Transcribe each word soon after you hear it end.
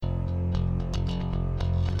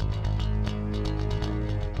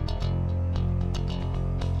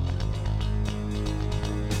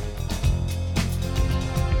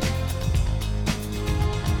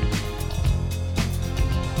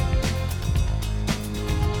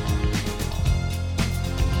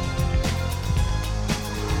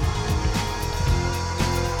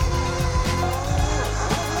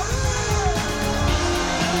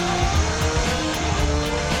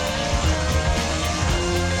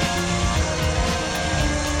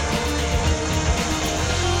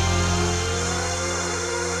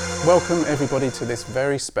Welcome everybody to this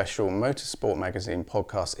very special Motorsport Magazine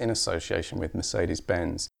podcast in association with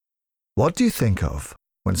Mercedes-Benz. What do you think of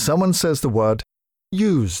when someone says the word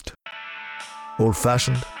used?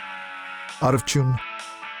 Old-fashioned? Out of tune?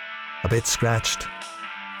 A bit scratched?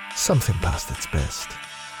 Something past its best.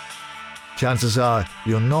 Chances are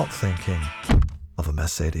you're not thinking of a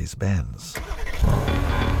Mercedes-Benz.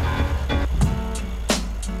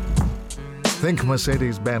 Think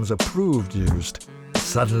Mercedes-Benz approved used.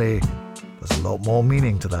 Suddenly, there's a lot more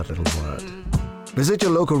meaning to that little word. Visit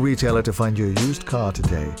your local retailer to find your used car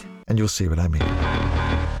today, and you'll see what I mean.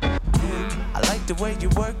 I like the way you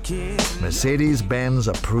work it. Mercedes-Benz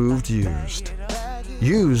approved used.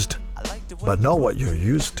 Used, but not what you're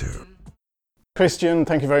used to. Christian,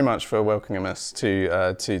 thank you very much for welcoming us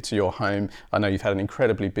to your home. I know you've had an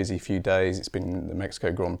incredibly busy few days. It's been the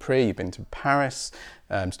Mexico Grand Prix, you've been to Paris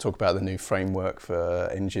to talk about the new framework for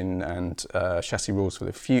engine and chassis rules for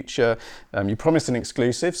the future. You promised an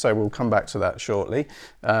exclusive, so we'll come back to that shortly.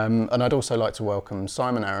 And I'd also like to welcome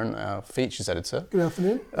Simon Arron, our features editor. Good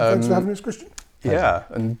afternoon. Thanks for having us, Christian. Yeah,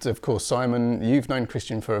 and of course, Simon, you've known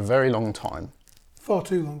Christian for a very long time. Far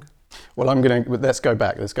too long. Well, let's go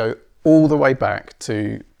back. Let's go all the way back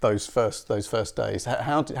to those first days.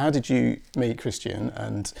 How did you meet Christian,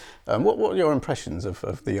 and what are your impressions of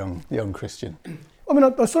the young Christian? I mean,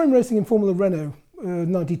 I saw him racing in Formula Renault,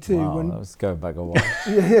 92. Wow, when that was going back a while.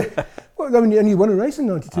 yeah. Well, I mean, and you won a race in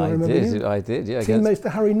 92, I remember. I did, yeah. Teammates to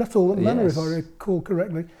Harry Nuttall at Manor, if I recall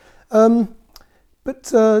correctly.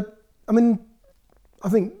 But I mean, I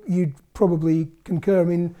think you'd probably concur. I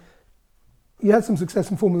mean, you had some success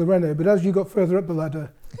in Formula Renault, but as you got further up the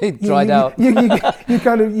ladder, it dried out. You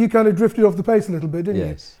kind of drifted off the pace a little bit, didn't you?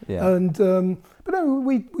 Yes, yeah. And but no,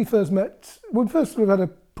 we first met. We first sort of had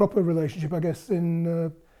a proper relationship, I guess,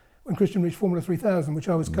 in when Christian reached Formula 3000, which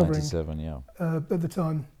I was covering 97, yeah. At the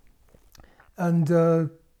time, and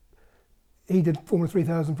he did Formula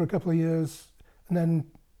 3000 for a couple of years, and then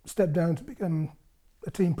stepped down to become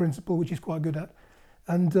a team principal, which he's quite good at,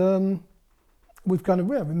 and we've kind of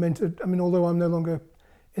been mentored. I mean, although I'm no longer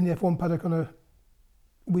in the F1 paddock on a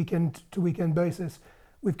weekend to weekend basis,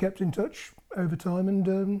 we've kept in touch over time,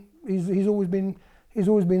 and he's always been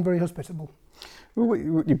very hospitable. Well,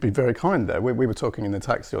 you've been very kind there. We were talking in the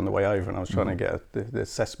taxi on the way over, and I was trying to get the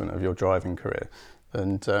assessment of your driving career,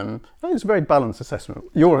 and it's a very balanced assessment.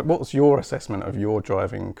 What's your assessment of your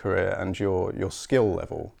driving career and your skill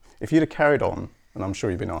level? If you'd have carried on, and I'm sure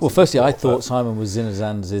you've been asked. Well, firstly, I thought Simon was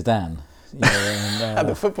Zinedine Zidane. You know, and,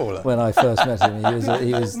 the footballer. When I first met him,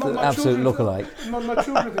 he was the absolute lookalike. My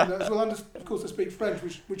children think that as well, and of course I speak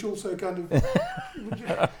French, which also kind of.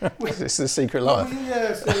 It's the secret life. Well,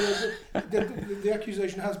 yes, the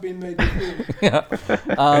accusation has been made before. Yeah.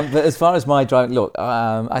 But as far as my driving, look,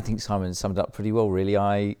 I think Simon summed it up pretty well. Really,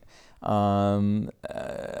 I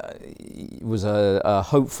was a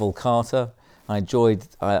hopeful karter. I enjoyed.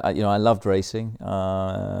 I loved racing.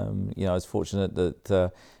 I was fortunate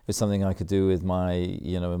that. It's something I could do with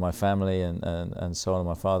my family and so on.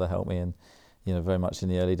 My father helped me, and very much in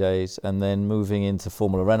the early days. And then moving into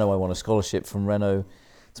Formula Renault, I won a scholarship from Renault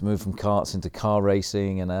to move from karts into car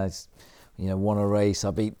racing, and I, won a race.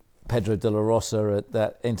 I beat Pedro de la Rosa at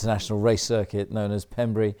that international race circuit known as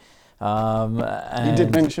Pembrey. You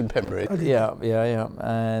did mention Pembrey. Yeah.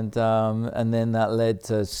 And then that led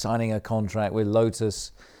to signing a contract with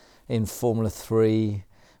Lotus in Formula 3.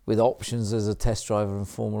 With options as a test driver in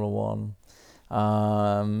Formula 1.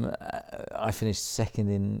 I finished second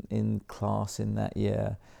in class in that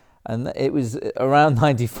year. And it was around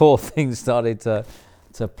 94 things started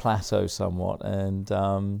to plateau somewhat. And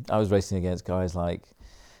I was racing against guys like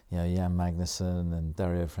Jan Magnussen and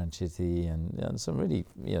Dario Franchitti and some really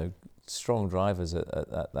strong drivers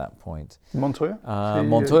at that point. Montoya?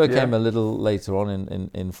 Montoya came a little later on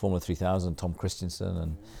in Formula 3000, Tom Christensen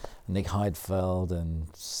and Nick Heidfeld and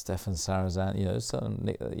Stefan Sarazan,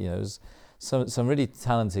 some really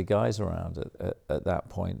talented guys around at that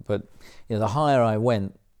point. But the higher I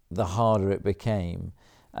went, the harder it became,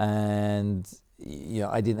 and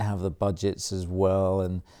I didn't have the budgets as well,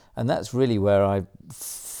 and that's really where I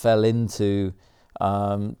fell into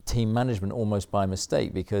team management almost by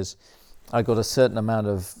mistake, because I got a certain amount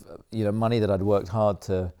of money that I'd worked hard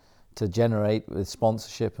to generate with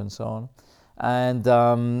sponsorship and so on.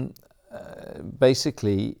 And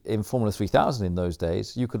basically, in Formula 3000 in those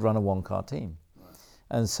days, you could run a one-car team. Right.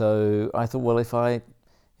 And so I thought, well, if I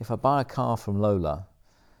buy a car from Lola,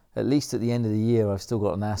 at least at the end of the year, I've still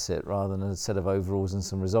got an asset rather than a set of overalls and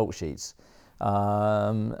some result sheets.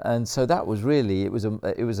 And so that was really, it was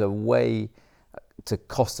a way to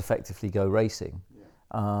cost-effectively go racing.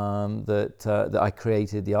 that I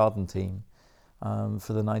created the Arden team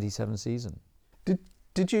for the '97 season.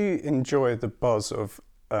 Did you enjoy the buzz of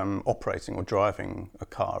operating or driving a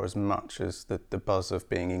car as much as the buzz of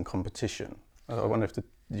being in competition? I wonder if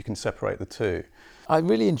you can separate the two. I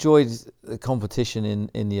really enjoyed the competition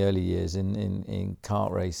in the early years in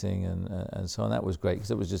kart racing and so on. That was great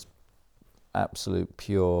because it was just absolute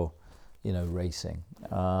pure, racing.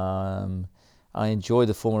 I enjoyed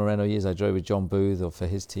the Formula Renault years. I drove with John Booth or for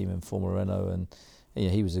his team in Formula Renault, and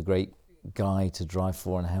he was a great guy to drive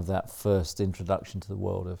for and have that first introduction to the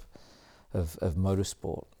world of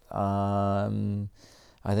motorsport.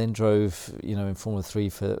 I then drove, in Formula 3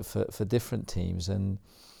 for different teams, and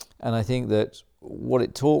I think that what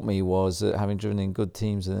it taught me was that having driven in good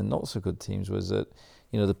teams and in not so good teams was that,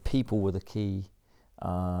 the people were the key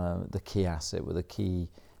asset, were the key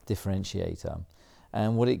differentiator.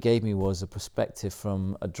 And what it gave me was a perspective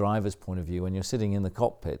from a driver's point of view. When you're sitting in the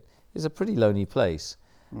cockpit, it's a pretty lonely place.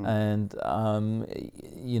 And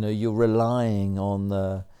you're relying on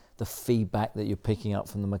the feedback that you're picking up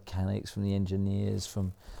from the mechanics, from the engineers,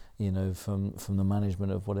 from the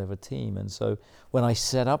management of whatever team. And so when I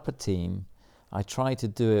set up a team, I tried to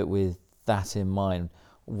do it with that in mind,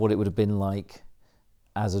 what it would have been like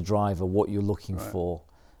as a driver, what you're looking for.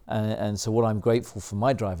 And so what I'm grateful for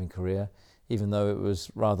my driving career, even though it was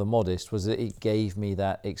rather modest, was that it gave me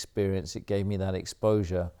that experience, it gave me that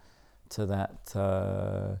exposure to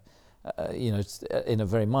that, in a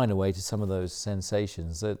very minor way, to some of those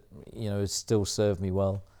sensations that, still serve me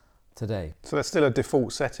well today. So that's still a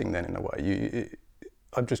default setting then, in a way.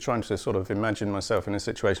 I'm just trying to sort of imagine myself in a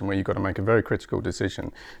situation where you've got to make a very critical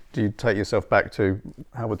decision. Do you take yourself back to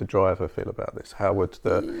how would the driver feel about this? How would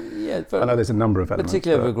I know there's a number of elements.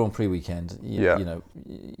 Particularly over a Grand Prix weekend,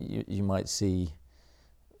 you might see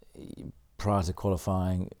prior to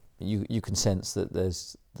qualifying, you can sense that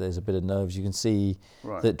there's a bit of nerves. You can see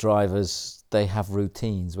that drivers, they have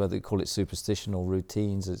routines, whether they call it superstition or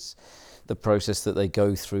routines. It's the process that they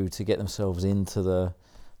go through to get themselves into the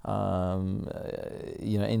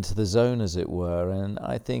into the zone, as it were. And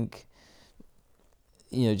I think,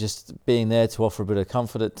 just being there to offer a bit of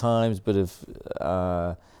comfort at times, a bit of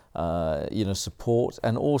support,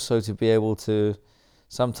 and also to be able to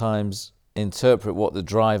sometimes interpret what the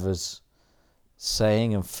driver's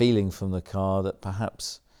saying and feeling from the car that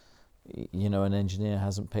perhaps an engineer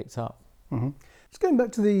hasn't picked up. Mm-hmm. Just going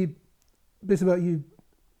back to the bit about you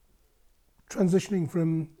transitioning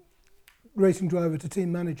from racing driver to team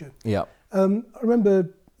manager. Yeah. I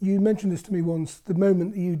remember you mentioned this to me once. The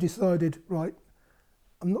moment that you decided, right,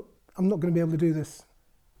 I'm not going to be able to do this.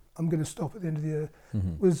 I'm going to stop at the end of the year.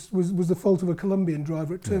 Mm-hmm. Was the fault of a Colombian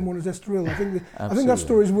driver at Turn 1 at Estoril. I think that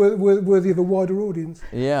story is worthy of a wider audience.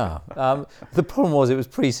 Yeah. The problem was it was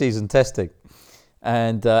pre-season testing,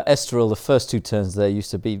 and Estoril, the first two turns there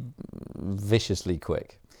used to be viciously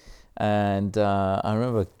quick, and I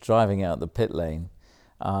remember driving out the pit lane.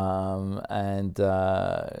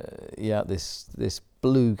 This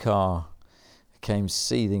blue car came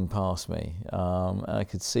seething past me, and I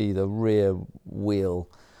could see the rear wheel,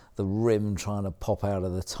 the rim trying to pop out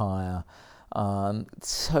of the tyre.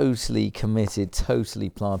 Totally committed, totally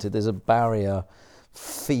planted. There's a barrier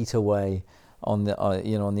feet away on the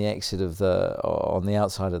on the exit of on the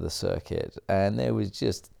outside of the circuit, and there was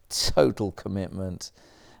just total commitment.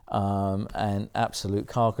 And absolute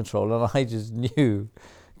car control, and I just knew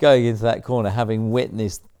going into that corner, having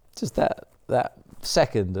witnessed just that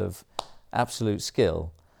second of absolute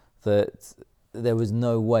skill, that there was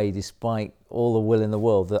no way, despite all the will in the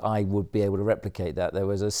world, that I would be able to replicate that. There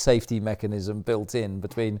was a safety mechanism built in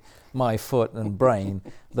between my foot and brain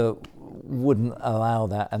that wouldn't allow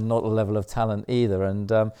that, and not a level of talent either. And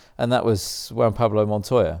that was Juan Pablo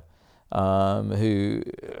Montoya, who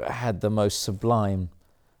had the most sublime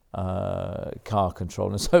car control.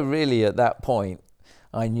 And so really at that point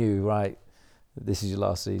I knew, right, this is your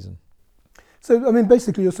last season. So I mean,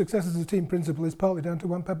 basically your success as a team principal is partly down to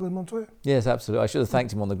Juan Pablo Montoya? Yes, absolutely. I should have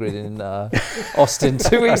thanked him on the grid in Austin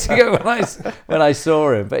 2 weeks ago when I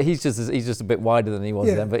saw him, but he's just a bit wider than he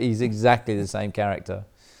was then, but he's exactly the same character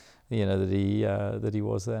that he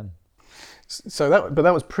was then. So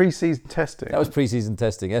that was pre-season testing? That was pre-season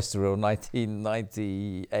testing, Estoril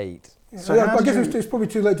 1998. So I guess it's probably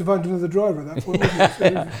too late to find another driver at that point,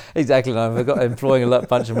 isn't it? Exactly, and I got employing a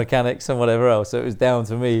bunch of mechanics and whatever else, so it was down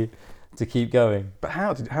to me to keep going. But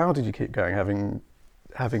how did you keep going, having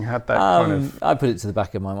had that kind of... I put it to the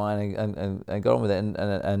back of my mind and got on with it,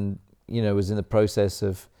 and was in the process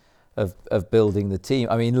of building the team.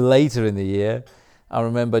 I mean, later in the year, I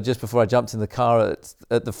remember just before I jumped in the car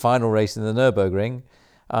at the final race in the Nürburgring,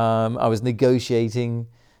 I was negotiating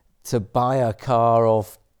to buy a car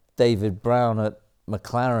off David Brown at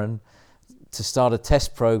McLaren to start a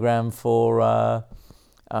test program for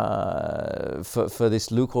this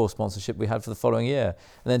Lucor sponsorship we had for the following year.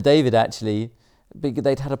 And then David actually,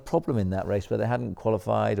 they'd had a problem in that race where they hadn't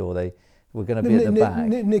qualified or they were going to be at the back.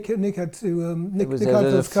 Nick had to. Nick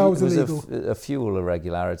Hartfield's car was illegal. A fuel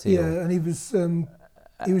irregularity. Yeah, and he was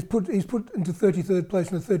put into 33rd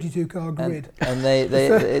place in a 32 car grid. And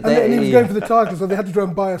he was going for the title, so they had to try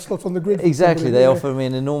and buy a slot on the grid. Exactly, they offered me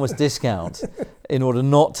an enormous discount in order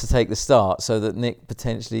not to take the start, so that Nick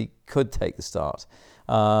potentially could take the start.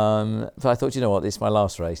 But I thought, you know what, this is my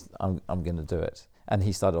last race. I'm going to do it, and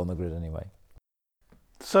he started on the grid anyway.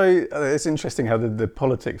 So it's interesting how the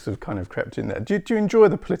politics have kind of crept in there. Do you enjoy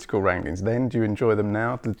the political wranglings then? Do you enjoy them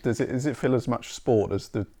now? Does it feel as much sport as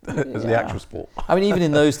the actual sport? I mean, even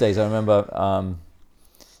in those days, I remember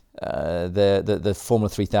the Formula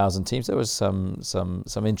 3000 teams. There was some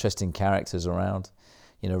interesting characters around,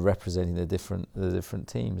 representing the different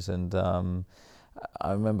teams. And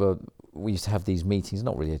I remember we used to have these meetings,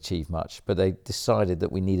 not really achieve much, but they decided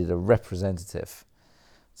that we needed a representative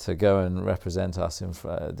to go and represent us in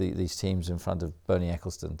these teams in front of Bernie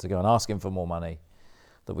Ecclestone, to go and ask him for more money,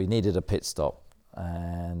 that we needed a pit stop,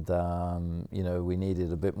 and we needed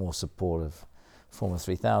a bit more support of Formula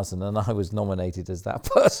 3000, and I was nominated as that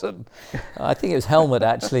person. I think it was Helmut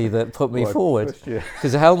actually that put me forward,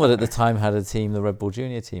 because Helmut at the time had a team, the Red Bull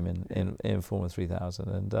Junior team in Formula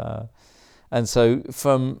 3000, and so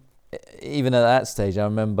from even at that stage, I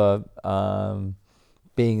remember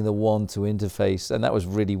being the one to interface, and that was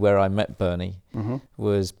really where I met Bernie,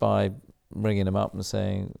 was by ringing him up and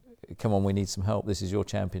saying, come on, we need some help, this is your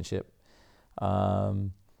championship,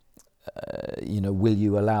 will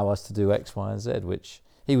you allow us to do X, Y and Z, which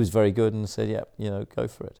he was very good and said, go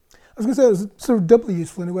for it. I was going to say it was sort of doubly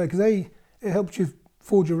useful in a way, because A, it helped you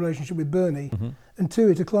forge a relationship with Bernie, and two,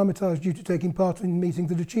 it acclimatised you to taking part in meetings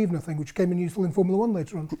that achieved nothing, which came in useful in Formula 1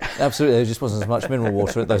 later on. Absolutely, there just wasn't as much mineral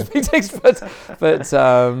water at those meetings, but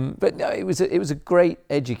no, it was a great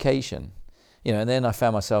education, and then I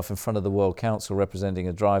found myself in front of the World Council representing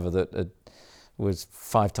a driver that was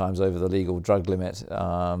 5 times over the legal drug limit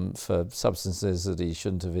for substances that he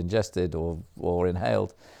shouldn't have ingested or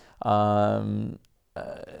inhaled, so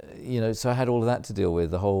I had all of that to deal with,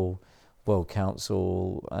 the whole World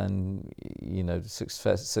Council, and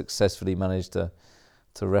successfully managed to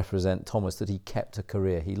represent Thomas, that he kept a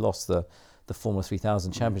career. He lost the Formula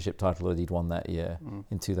 3000 championship title that he'd won that year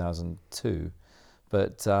in 2002,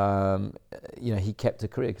 but he kept a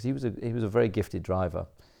career because he was a very gifted driver,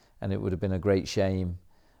 and it would have been a great shame.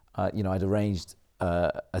 I'd arranged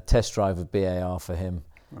a test drive of BAR for him,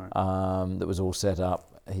 that was all set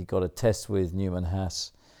up. He got a test with Newman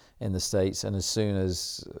Haas in the States, and as soon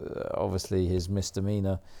as obviously his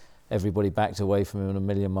misdemeanor, everybody backed away from him at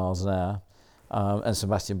 1,000,000 miles an hour, and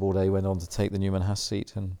Sebastian Bourdais went on to take the Newman Haas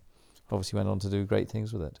seat and obviously went on to do great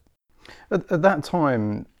things with it. At that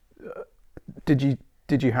time, did you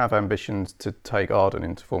have ambitions to take Arden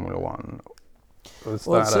into Formula 1?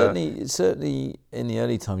 Certainly in the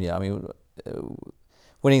early time, yeah. I mean,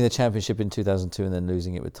 winning the championship in 2002 and then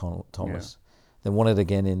losing it with Thomas. Yeah. Then won it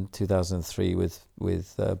again in 2003 with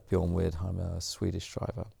Bjorn Weirdheim, a Swedish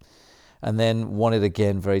driver. And then won it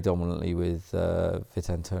again very dominantly with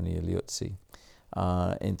Vitantonio Liuzzi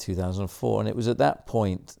in 2004. And it was at that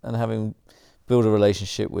point, and having built a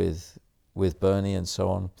relationship with Bernie and so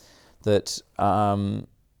on, that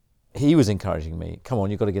he was encouraging me, come on,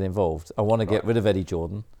 you've got to get involved. I want to get rid of Eddie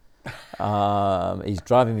Jordan. He's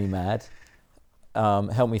driving me mad.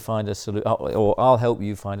 Help me find a solution, or I'll help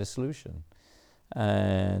you find a solution.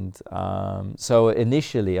 And so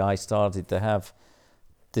initially I started to have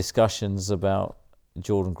discussions about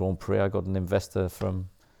Jordan Grand Prix. I got an investor from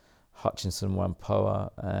Hutchinson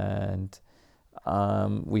Whampoa, and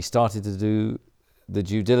we started to do the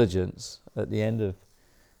due diligence at the end of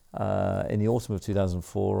in the autumn of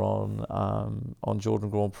 2004 on Jordan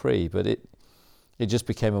Grand Prix. But it just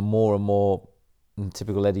became a more and more, in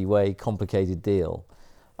typical Eddie way, complicated deal.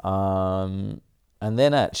 And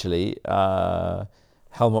then actually,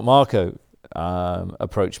 Helmut Marko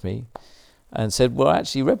approached me and said, well,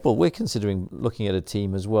 actually, Red Bull, we're considering looking at a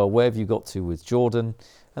team as well. Where have you got to with Jordan?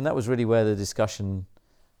 And that was really where the discussion,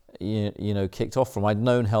 kicked off from. I'd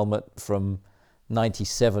known Helmut from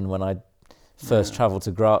 97 when I first travelled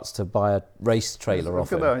to Graz to buy a race trailer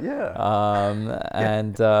off him.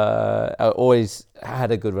 And I always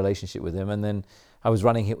had a good relationship with him. And then I was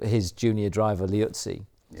running his junior driver, Liuzzi.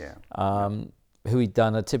 Who he'd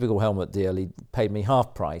done a typical Helmut deal. He paid me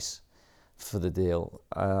half price for the deal.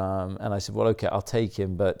 And I said, well, okay, I'll take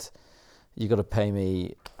him, but you got to pay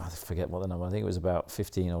me, I forget what the number, I think it was about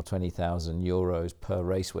 15 or 20,000 euros per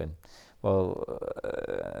race win. Well,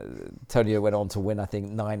 Tonio went on to win, I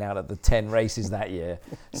think, 9 out of the 10 races that year.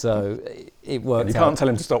 So it worked out. You can't tell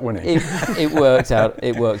him to stop winning. It worked out.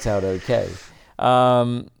 It worked out okay.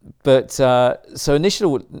 So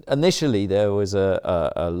initially there was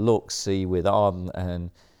a look-see with Arden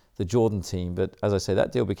and the Jordan team, but as I say,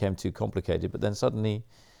 that deal became too complicated. But then suddenly,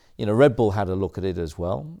 Red Bull had a look at it as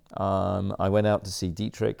well. I went out to see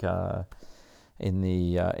Dietrich in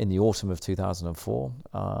the autumn of 2004,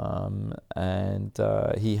 and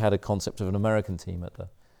he had a concept of an American team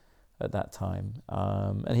at that time,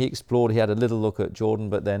 and he explored. He had a little look at Jordan,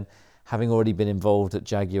 but then, having already been involved at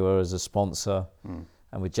Jaguar as a sponsor,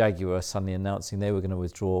 and with Jaguar suddenly announcing they were going to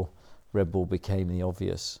withdraw, Red Bull became the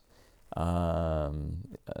obvious, buyer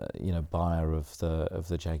of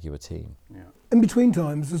the Jaguar team. Yeah. In between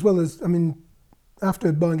times, as well as,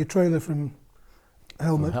 after buying a trailer from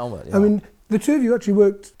Helmut, yeah. The two of you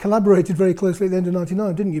actually collaborated very closely at the end of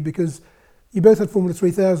 '99, didn't you? Because you both had Formula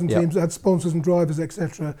 3000 teams that had sponsors and drivers,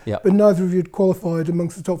 etc. But neither of you had qualified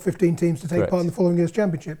amongst the top 15 teams to take part in the following year's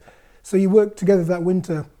championship. So you worked together that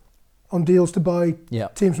winter on deals to buy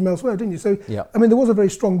teams from elsewhere, didn't you? So, there was a very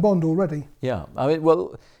strong bond already. Yeah,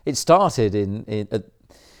 it started at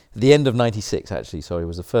the end of '96, actually. Sorry, it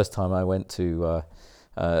was the first time I went to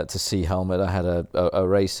see Helmut. I had a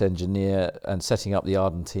race engineer, and setting up the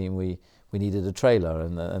Arden team, we needed a trailer,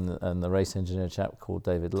 and the race engineer chap called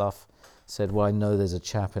David Luff said, well, I know there's a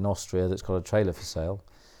chap in Austria that's got a trailer for sale.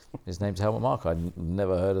 His name's Helmut Marko. I'd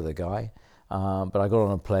never heard of the guy. But I got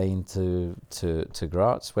on a plane to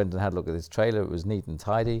Graz, went and had a look at this trailer. It was neat and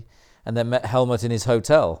tidy. And then met Helmut in his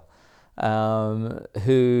hotel,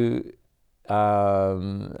 who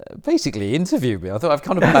basically interviewed me. I thought, I've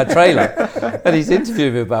come to buy a trailer. And he's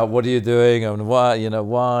interviewed me about what are you doing and why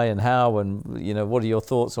and how and, what are your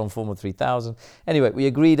thoughts on Formula 3000. Anyway, we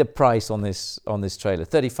agreed a price on this trailer,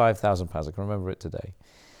 £35,000. I can remember it today.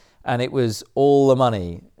 And it was all the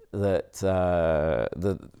money that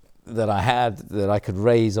I had, that I could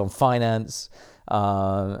raise on finance,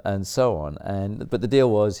 and so on. But the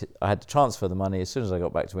deal was, I had to transfer the money as soon as I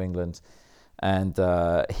got back to England, and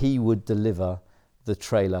he would deliver the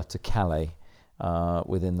trailer to Calais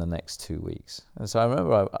within the next 2 weeks. And so I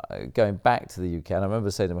remember going back to the UK, and I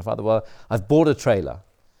remember saying to my father, well, I've bought a trailer.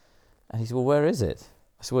 And he said, well, where is it?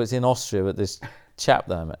 I said, well, it's in Austria with this chap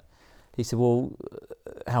that I met. He said, well,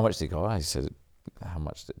 how much did it cost? I said,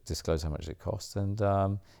 disclose how much it cost. And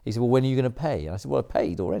he said, well, when are you going to pay? And I said, well, I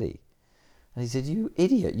paid already. And he said, you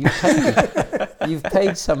idiot, you've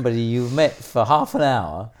paid somebody you've met for half an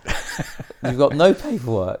hour, you've got no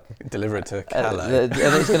paperwork. Deliver it to Calais. And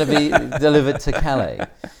it's going to be delivered to Calais.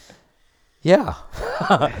 Yeah.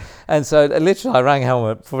 And so literally I rang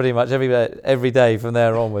Helmut pretty much every day from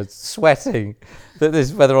there onwards, sweating that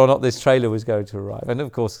whether or not this trailer was going to arrive. And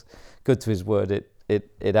of course, good to his word,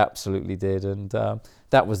 it absolutely did. And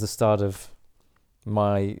that was the start of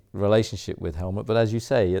my relationship with Helmut. But as you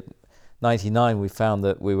say, at 99, we found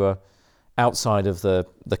that we were outside of the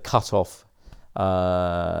cut-off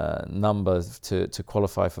numbers to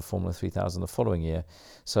qualify for Formula 3000 the following year.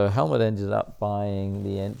 So Helmut ended up buying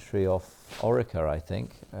the entry off Orica, I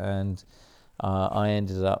think, and I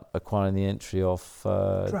ended up acquiring the entry off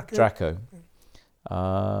Draco.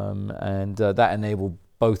 And that enabled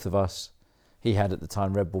both of us. He had at the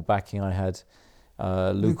time Red Bull backing, I had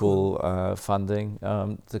Lucal funding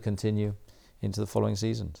to continue into the following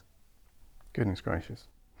seasons. Goodness gracious.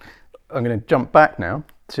 I'm going to jump back now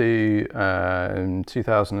to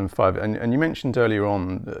 2005. And you mentioned earlier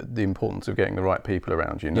on the importance of getting the right people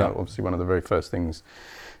around you. Obviously, one of the very first things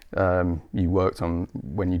you worked on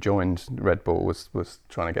when you joined Red Bull was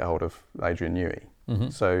trying to get hold of Adrian Newey. Mm-hmm.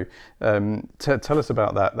 So tell us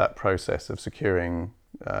about that process of securing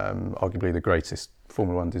arguably the greatest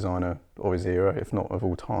Formula One designer of his era, if not of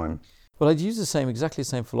all time. Well, I'd used exactly the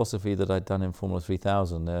same philosophy that I'd done in Formula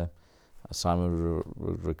 3000. Simon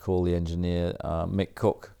would recall the engineer Mick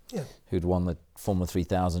Cook, who'd won the Formula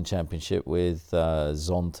 3000 championship with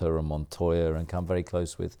Zonta and Montoya and come very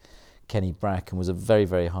close with Kenny Brack, and was a very,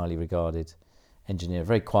 very highly regarded engineer,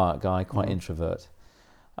 very quiet guy, quite introvert.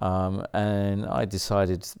 And I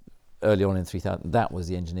decided early on in 3000 that was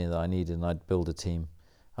the engineer that I needed, and I'd build a team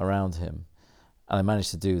around him. And I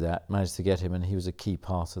managed to do that, managed to get him, and he was a key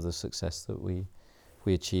part of the success that we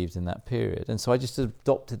achieved in that period. And so I just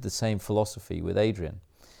adopted the same philosophy with Adrian,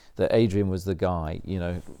 that Adrian was the guy.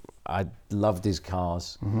 I loved his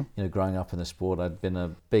cars. Mm-hmm. Growing up in the sport, I'd been a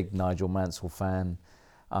big Nigel Mansell fan.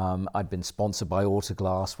 I'd been sponsored by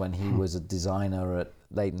Autoglass when he was a designer at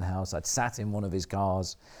Leighton House. I'd sat in one of his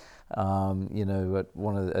cars, at the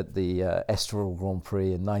Estoril Grand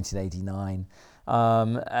Prix in 1989,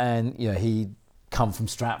 and he'd come from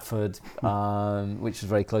Stratford, which was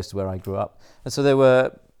very close to where I grew up, and so there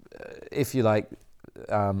were, if you like,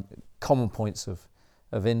 common points of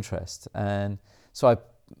interest, and so I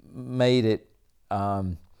made it a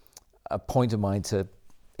point of mine to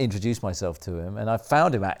introduce myself to him, and I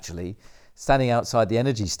found him actually standing outside the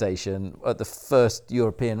energy station at the first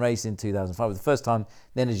European race in 2005. The first time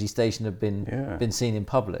the energy station had been seen in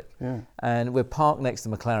public. Yeah. And we're parked next to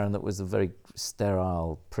McLaren that was a very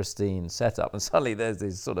sterile, pristine setup, and suddenly there's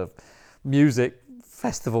this sort of music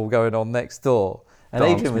festival going on next door. And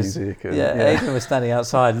Adrian was standing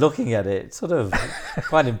outside looking at it, sort of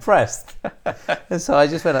quite impressed. And so I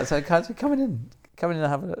just went outside, come in and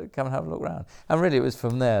have a look around. And really, it was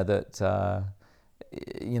from there that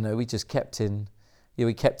we just kept in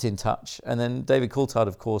touch. And then David Coulthard,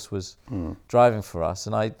 of course, was driving for us.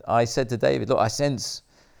 And I said to David, look, I sense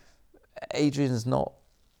Adrian's not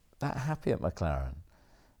that happy at McLaren.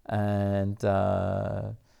 And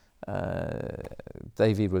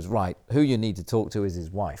David was right. Who you need to talk to is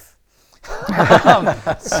his wife.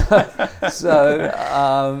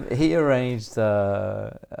 So he arranged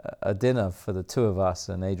a dinner for the two of us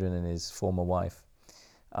and Adrian and his former wife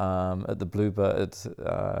at the Bluebird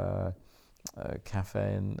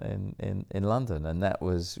cafe in London, and that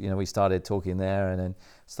was, we started talking there, and then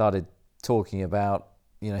started talking about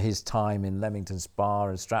his time in Leamington Spa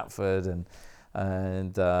and Stratford, and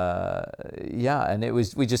it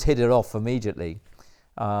was, we just hit it off immediately.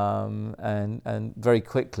 And very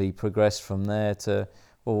quickly progressed from there to,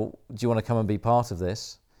 well, do you want to come and be part of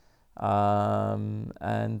this? Come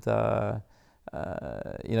and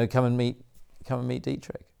meet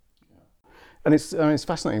Dietrich. And it's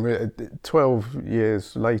fascinating. Really, 12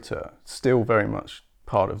 years later, still very much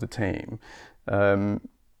part of the team.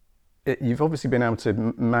 You've obviously been able to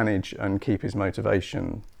manage and keep his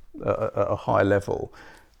motivation at a high level.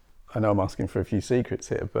 I know I'm asking for a few secrets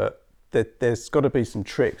here, but there's got to be some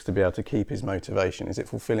tricks to be able to keep his motivation. Is it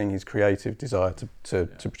fulfilling his creative desire to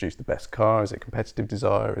produce the best car? Is it competitive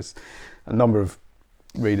desire? Is a number of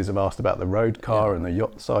readers have asked about the road car and the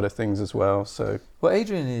yacht side of things as well. So, well,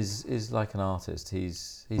 Adrian is like an artist.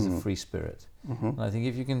 He's a free spirit, and I think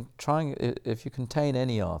if you contain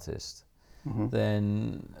any artist,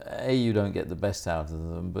 then you don't get the best out of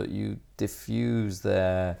them, but you diffuse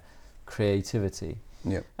their creativity.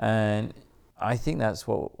 Yeah, and I think that's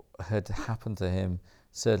what had happened to him,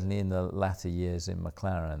 certainly in the latter years in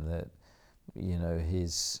McLaren, that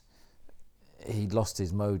he'd lost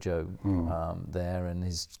his mojo there, and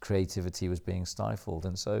his creativity was being stifled.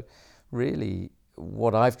 And so really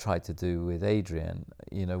what I've tried to do with Adrian,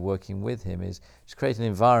 working with him, is just create an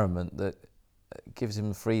environment that gives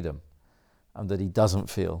him freedom and that he doesn't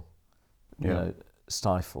feel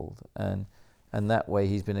stifled, and that way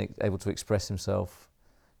he's been able to express himself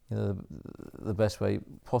the best way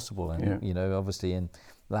possible. And obviously in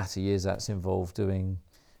latter years that's involved doing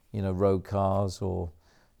road cars, or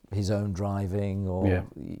his own driving, or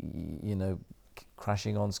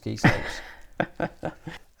crashing on ski slopes.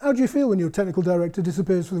 How do you feel when your technical director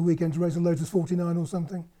disappears for the weekend to race a Lotus 49 or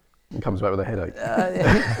something? And comes back with a headache.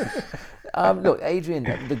 Look, Adrian,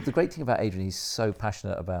 the great thing about Adrian, he's so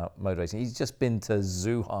passionate about motor racing. He's just been to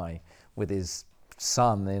Zhuhai with his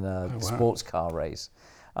son in a sports car race.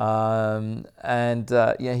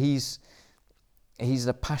 He's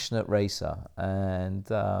a passionate racer, and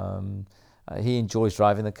he enjoys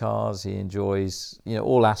driving the cars. He enjoys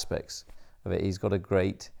all aspects of it. He's got a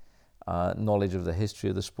great knowledge of the history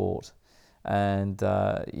of the sport, and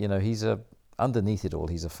underneath it all,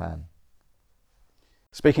 he's a fan.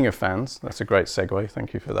 Speaking of fans, that's a great segue.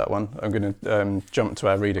 Thank you for that one. I'm going to jump to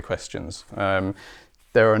our reader questions.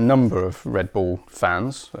 There are a number of Red Bull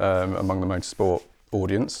fans among the motorsport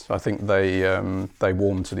audience. I think they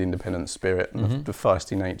warm to the independent spirit and the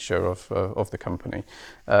feisty nature of the company.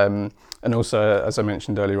 And also, as I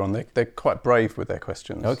mentioned earlier on, they're quite brave with their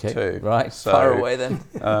questions too. Right, so, fire away then.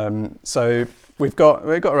 So we've got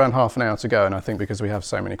around half an hour to go, and I think because we have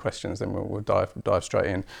so many questions, then we'll dive straight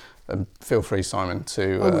in. Feel free, Simon,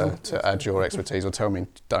 to add your expertise, or tell me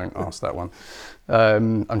don't ask that one.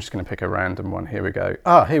 I'm just going to pick a random one. Here we go.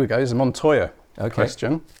 Here we go. There's a Montoya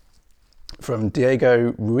question from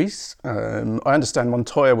Diego Ruiz. I understand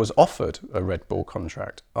Montoya was offered a Red Bull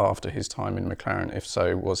contract after his time in McLaren. If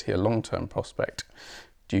so, was he a long-term prospect?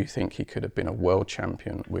 Do you think he could have been a world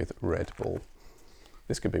champion with Red Bull?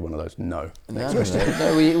 This could be one of those no. No,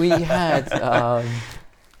 we had...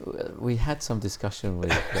 we had some discussion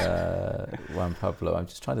with Juan Pablo. I'm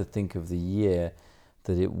just trying to think of the year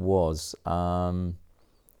that it was.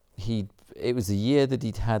 It was the year that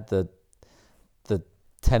he'd had the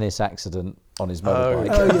tennis accident on his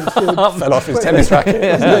motorbike. Fell off his tennis racket.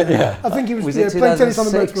 Yeah. I think he was it playing tennis on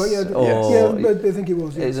the 2006 motorbike. Yeah, I think it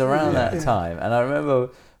was. It was around that time, and I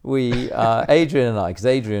remember Adrian and I, because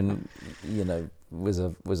Adrian, was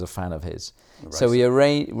a fan of his, so we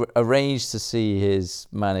arranged to see his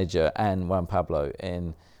manager and Juan Pablo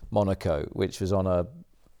in Monaco, which was on a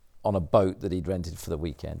boat that he'd rented for the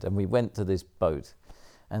weekend, and we went to this boat.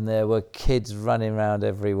 And there were kids running around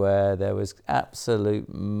everywhere. There was absolute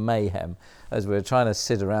mayhem as we were trying to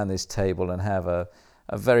sit around this table and have a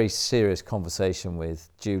very serious conversation with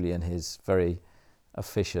Julian, his very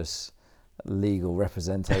officious legal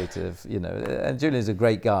representative. And Julian's a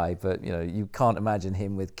great guy, but you can't imagine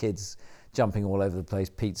him with kids jumping all over the place,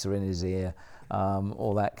 pizza in his ear,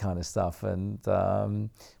 all that kind of stuff. And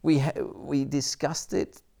we discussed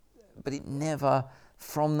it, but it never,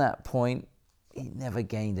 from that point, it never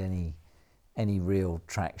gained any real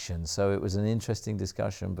traction. So it was an interesting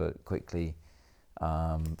discussion, but quickly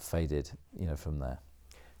faded, from there.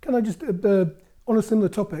 Can I just, on a similar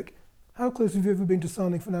topic, how close have you ever been to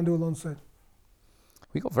signing Fernando Alonso?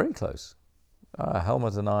 We got very close.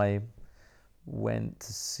 Helmut and I went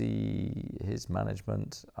to see his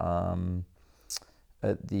management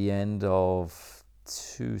at the end of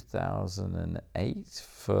 2008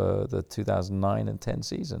 for the 2009 and 10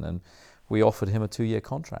 season, and we offered him a 2-year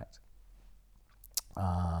contract.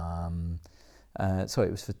 So it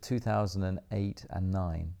was for 2008 and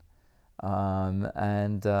 9.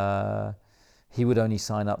 And he would only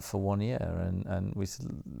sign up for 1 year. And we said,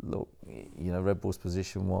 look, Red Bull's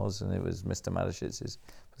position was, and it was Mr. Matashitz's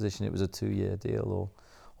position, it was a 2-year deal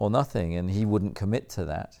or nothing. And he wouldn't commit to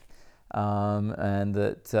that. And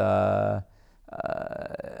that,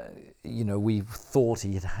 we thought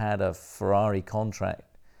he had a Ferrari contract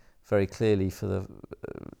very clearly for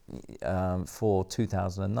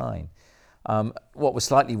 2009. What was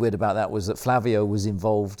slightly weird about that was that Flavio was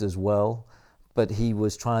involved as well, but he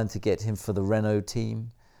was trying to get him for the Renault team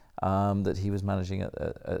that he was managing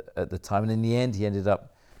at the time. And in the end, he ended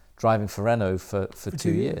up driving for Renault for 2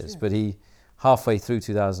 years. Yeah. But halfway through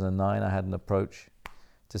 2009, I had an approach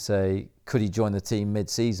to say, could he join the team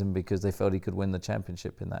mid-season because they felt he could win the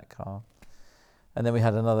championship in that car. And then we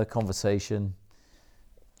had another conversation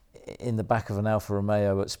in the back of an Alfa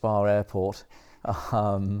Romeo at Spa Airport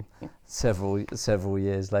several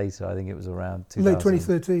years later. I think it was around 2000. Late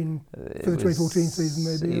 2013 for the 2014 season,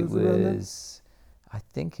 maybe. I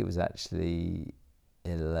think it was actually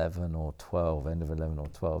 11 or 12, end of 11 or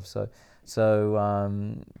 12.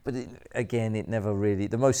 But it never really.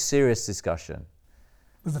 The most serious discussion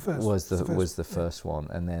was the first one,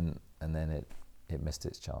 and then it missed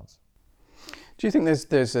its chance. Do you think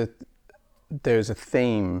there's a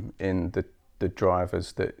theme in the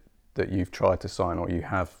drivers that you've tried to sign or you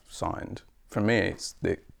have signed? For me,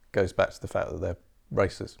 it goes back to the fact that they're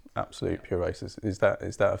racers, absolute pure racers. Is that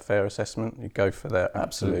a fair assessment? You go for their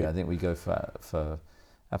absolute. I think we go for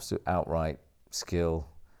absolute outright skill,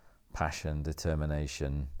 passion,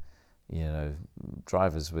 determination.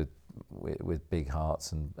 Drivers with big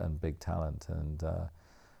hearts and big talent. And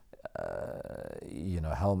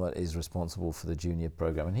Helmut is responsible for the junior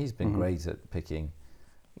program, and he's been great at picking,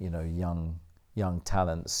 young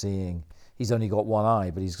talent. He's only got one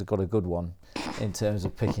eye, but he's got a good one in terms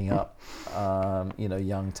of picking up,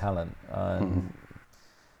 young talent.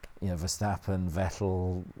 Verstappen,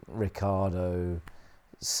 Vettel, Ricciardo,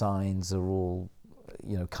 Sainz are all,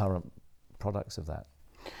 current products of that.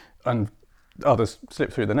 And others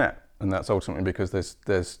slip through the net, and that's ultimately because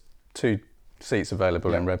there's 2 seats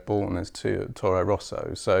available in Red Bull and there's 2 at Toro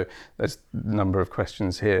Rosso. So there's a number of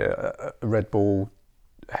questions here. Red Bull,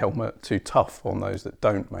 Helmut, too tough on those that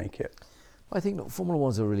don't make it? I think Formula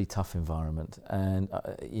One's a really tough environment, and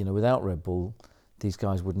without Red Bull, these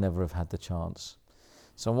guys would never have had the chance.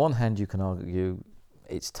 So on one hand, you can argue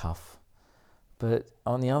it's tough, but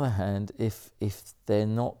on the other hand, if they're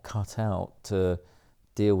not cut out to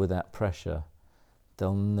deal with that pressure,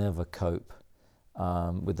 they'll never cope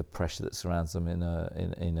with the pressure that surrounds them in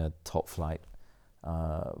a top flight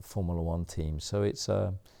Formula One team. So it's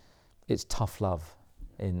tough love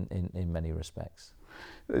in many respects.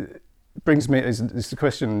 Brings me, it's a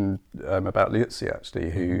question about Liuzzi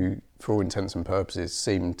actually, who for all intents and purposes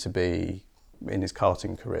seemed to be in his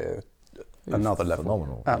karting career another level.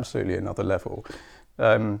 Phenomenal. Absolutely another level.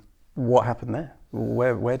 What happened there?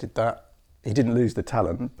 Where did that, he didn't lose the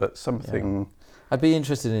talent, but something... I'd be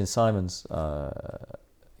interested in Simon's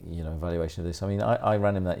evaluation of this. I mean, I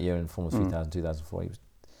ran him that year in Formula 3000, 2004. He was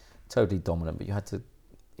totally dominant, but you had to,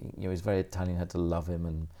 he was very Italian. You had to love him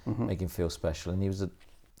and make him feel special. And he was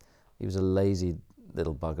a lazy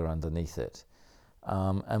little bugger underneath it.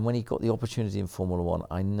 And when he got the opportunity in Formula One,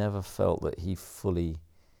 I never felt that he fully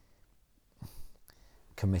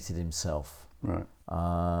committed himself. Right.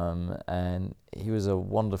 And he was a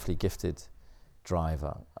wonderfully gifted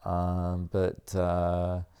driver. But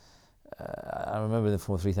I remember in the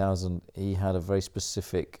Formula 3000, he had a very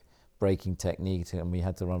specific braking technique, and we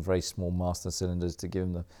had to run very small master cylinders to give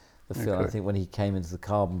him the feel. Okay. I think when he came into the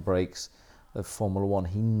carbon brakes of Formula One,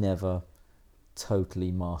 he never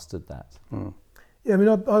totally mastered that. Yeah, I mean,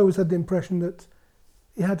 I always had the impression that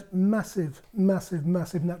he had massive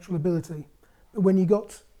natural ability. But when you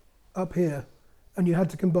got up here and you had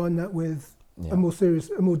to combine that with a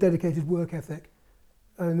more dedicated work ethic,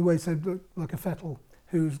 and the way he said, like a Vettel,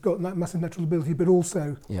 who's got that massive natural ability, but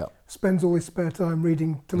also spends all his spare time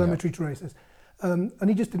reading telemetry traces. And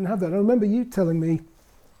he just didn't have that. I remember you telling me,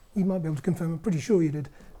 you might be able to confirm, I'm pretty sure you did,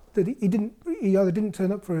 that he either didn't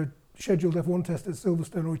turn up for a scheduled F1 test at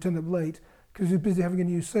Silverstone, or he turned up late because he was busy having a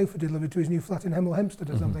new sofa delivered to his new flat in Hemel Hempstead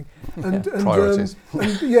or something. And priorities.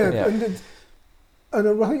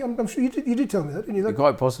 And I think I'm sure you did tell me that, didn't you?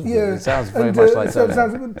 Quite possibly. Yeah. It sounds very much like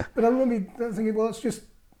that. But I remember thinking, well, that's just,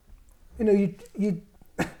 you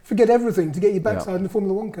forget everything to get your backside in the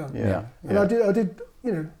Formula One car. And I did,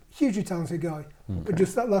 hugely talented guy, but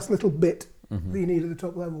just that last little bit that you need at the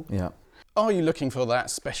top level. Yeah. Are you looking for that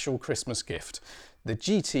special Christmas gift? The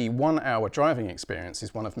GT 1 hour driving experience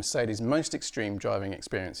is one of Mercedes' most extreme driving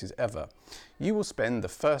experiences ever. You will spend the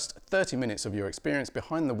first 30 minutes of your experience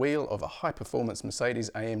behind the wheel of a high-performance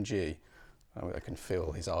Mercedes AMG. Oh, I can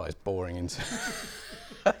feel his eyes boring into...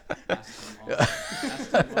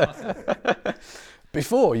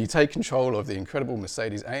 Before you take control of the incredible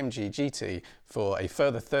Mercedes AMG GT for a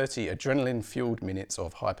further 30 adrenaline-fueled minutes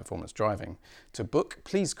of high-performance driving. To book,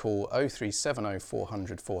 please call 0370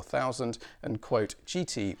 400 4000 and quote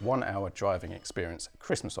GT 1 hour driving experience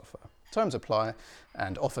Christmas offer. Times apply,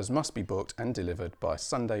 and offers must be booked and delivered by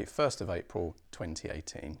Sunday, 1st of April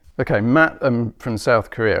 2018. Okay, Matt from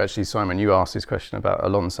South Korea. Actually, Simon, you asked this question about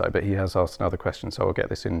Alonso, but he has asked another question, so I'll get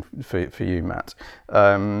this in for you, Matt.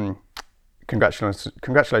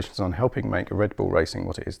 Congratulations on helping make Red Bull racing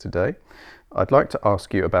what it is today. I'd like to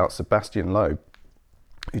ask you about Sebastian Loeb,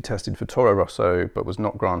 who tested for Toro Rosso but was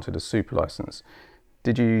not granted a super license.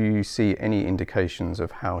 Did you see any indications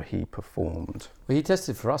of how he performed? Well, he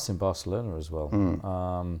tested for us in Barcelona as well.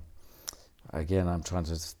 Again, I'm trying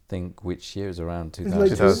to think which year. It was around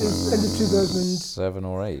 2007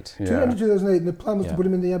 or 8. End of 2008, and the plan was to put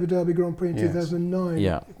him in the Abu Dhabi Grand Prix in 2009.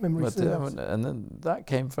 Yeah, if memory serves. And then that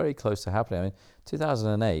came very close to happening. I mean,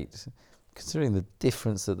 2008, considering the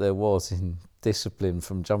difference that there was in discipline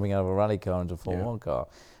from jumping out of a rally car into a Formula 1 car,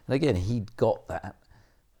 and again, he'd got that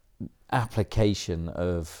application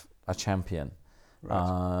of a champion.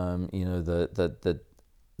 Right.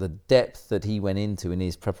 The depth that he went into in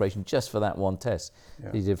his preparation just for that one test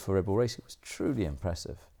that he did for Red Bull Racing was truly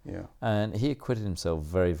impressive. Yeah. And he acquitted himself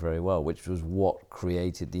very, very well, which was what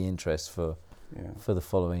created the interest for the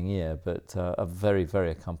following year. But a very, very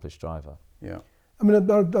accomplished driver. Yeah. I mean,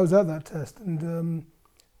 I was at that test, and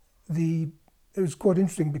it was quite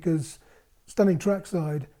interesting because standing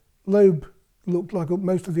trackside, Loeb looked like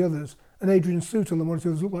most of the others, and Adrian Sutil and one or two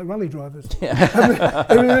others looked like rally drivers. Yeah.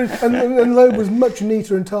 and Loeb was much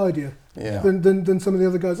neater and tidier than some of the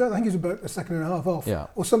other guys. I think he was about a second and a half off,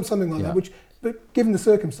 or something like that. But given the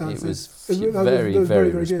circumstances, it was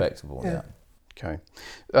very respectable. Yeah. Okay.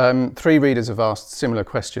 3 readers have asked similar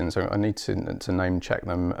questions. I need to name check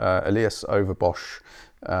them. Elias Overbosch,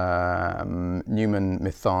 Newman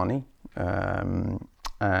Mithani,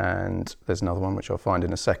 and there's another one which I'll find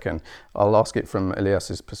in a second. I'll ask it from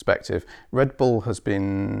Elias's perspective. Red Bull has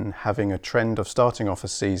been having a trend of starting off a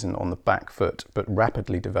season on the back foot, but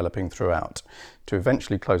rapidly developing throughout to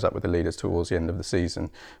eventually close up with the leaders towards the end of the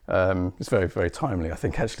season. It's very, very timely, I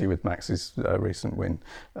think, actually, with Max's recent win.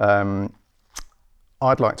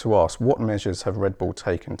 I'd like to ask, what measures have Red Bull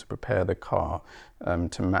taken to prepare the car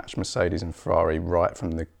to match Mercedes and Ferrari right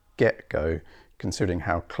from the get-go, considering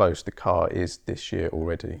how close the car is this year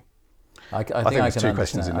already? I think there's 2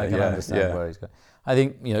 questions in there. I can understand where he's going. I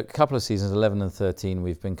think, a couple of seasons, 11 and 13,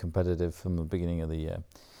 we've been competitive from the beginning of the year.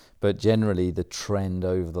 But generally, the trend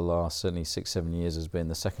over the last, certainly 6-7 years, has been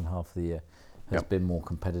the second half of the year has been more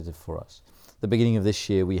competitive for us. The beginning of this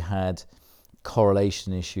year, we had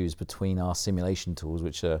correlation issues between our simulation tools,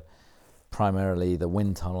 which are primarily the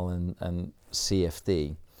wind tunnel and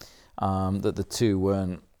CFD, that the two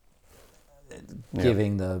weren't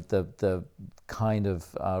giving the kind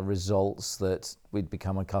of results that we'd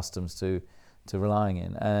become accustomed to relying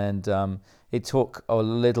in. And it took a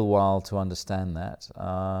little while to understand that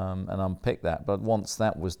and unpick that. But once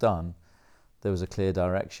that was done, there was a clear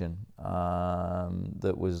direction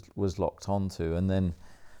that was locked onto. And then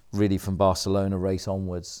really from Barcelona race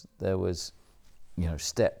onwards, there was,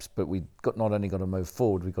 steps, but we not only got to move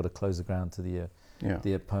forward, we got to close the ground to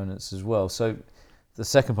the opponents as well. So the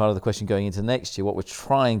second part of the question going into next year, what we're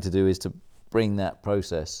trying to do is to bring that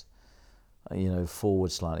process,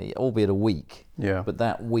 forward slightly, albeit a week. Yeah. But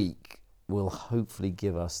that week will hopefully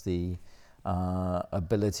give us the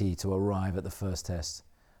ability to arrive at the first test,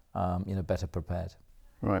 better prepared.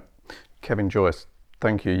 Right. Kevin Joyce,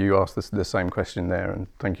 thank you. You asked the same question there, and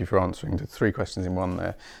thank you for answering the 3 questions in one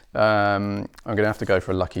there. I'm going to have to go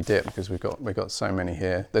for a lucky dip because we've got so many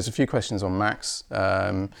here. There's a few questions on Max.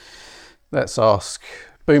 Let's ask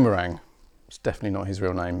Boomerang. It's definitely not his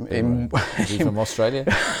real name. Is he from Australia?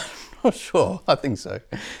 Not sure. I think so.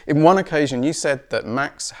 In one occasion, you said that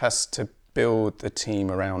Max has to build the team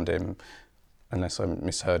around him. Unless I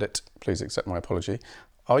misheard it, please accept my apology.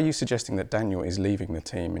 Are you suggesting that Daniel is leaving the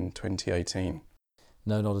team in 2018?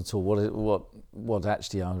 No, not at all. What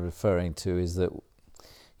actually I'm referring to is that,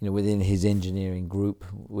 within his engineering group,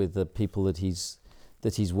 with the people that he's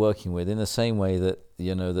working with, in the same way that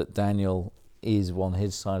that Daniel is on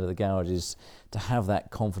his side of the garage, is to have that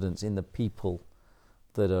confidence in the people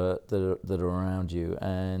that are around you,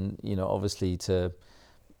 and obviously to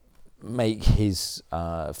make his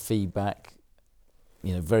feedback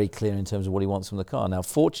very clear in terms of what he wants from the car. Now,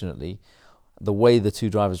 fortunately, the way the two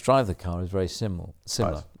drivers drive the car is very similar.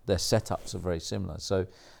 Right. Their setups are very similar, so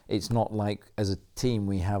it's not like as a team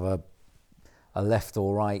we have a left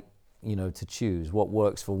or right to choose. What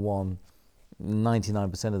works for one,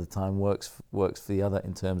 99% of the time works for the other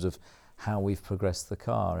in terms of how we've progressed the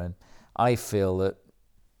car. And I feel that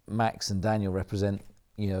Max and Daniel represent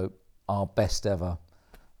our best ever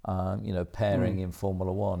pairing in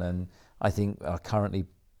Formula One, and I think are currently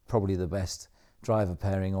probably the best driver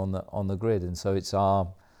pairing on the grid. And so it's and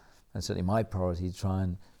certainly my priority to try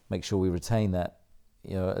and make sure we retain that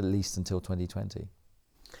at least until 2020.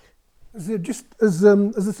 So just as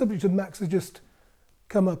the subject of Max has just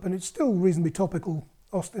come up, and it's still reasonably topical,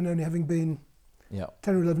 Austin only having been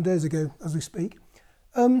 10 or 11 days ago as we speak.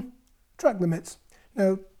 Track limits.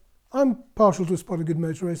 Now, I'm partial to a spot of good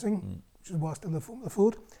motor racing, which is why I still love Formula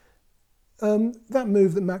Ford. That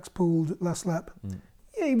move that Max pulled last lap,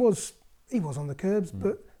 he was on the curbs,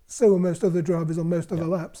 but so were most other drivers on most other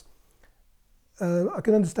laps. I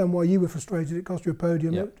can understand why you were frustrated. It cost you a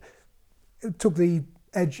podium. It took the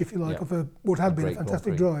edge, if you like, of what had been a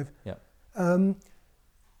fantastic drive.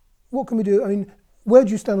 What can we do? I mean, where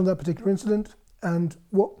do you stand on that particular incident, and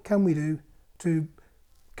what can we do to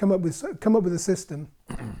come up with a system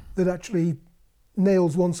that actually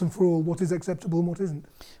nails once and for all what is acceptable and what isn't?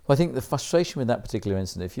 Well, I think the frustration with that particular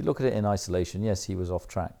incident, if you look at it in isolation, yes, he was off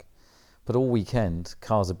track, but all weekend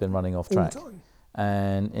cars have been running off track. All the time.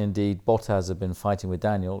 And indeed, Bottas had been fighting with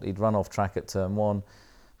Daniel. He'd run off track at turn 1,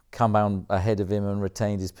 come down ahead of him and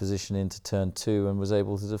retained his position into turn 2 and was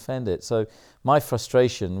able to defend it. So my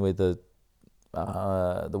frustration with the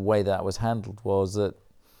way that was handled was that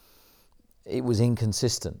it was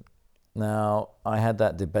inconsistent. Now, I had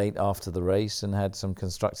that debate after the race and had some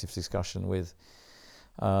constructive discussion with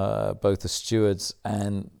both the stewards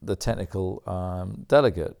and the technical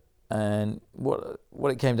delegate. And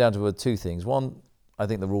what it came down to were 2 things. One, I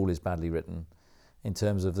think the rule is badly written in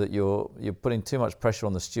terms of that you're putting too much pressure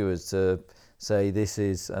on the stewards to say this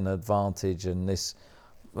is an advantage and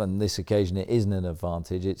on this occasion it isn't an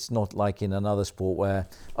advantage. It's not like in another sport where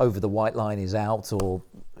over the white line is out, or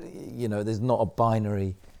there's not a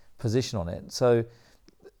binary position on it. So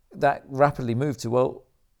that rapidly moved to, well,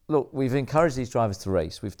 look, we've encouraged these drivers to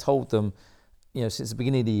race. We've told them, since the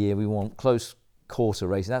beginning of the year, we want close quarter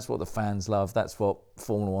racing. That's what the fans love. That's what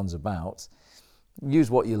Formula One's about.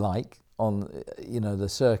 Use what you like on the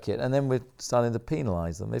circuit, and then we're starting to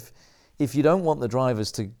penalise them. If you don't want the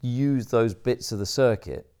drivers to use those bits of the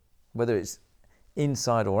circuit, whether it's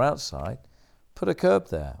inside or outside, put a curb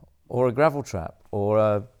there, or a gravel trap, or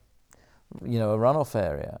a runoff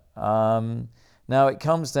area. Now it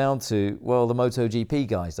comes down to, well, the MotoGP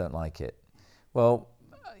guys don't like it. Well,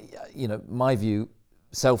 my view,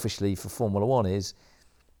 selfishly for Formula One, is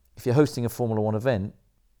if you're hosting a Formula One event,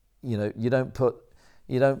 you don't put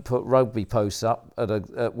rugby posts up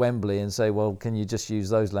at Wembley and say, well, can you just use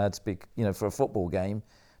those lads, for a football game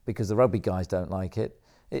because the rugby guys don't like it.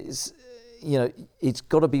 It's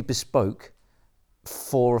got to be bespoke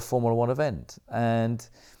for a Formula One event, and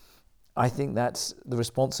I think that's the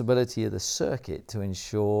responsibility of the circuit to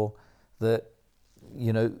ensure that,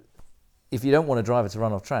 you know, if you don't want a driver to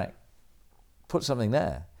run off track, put something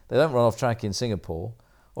there. They don't run off track in Singapore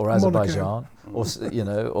or Azerbaijan or, you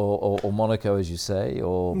know, or Monaco, as you say,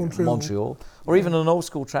 or Montreal, or even an old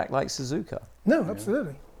school track like Suzuka. No,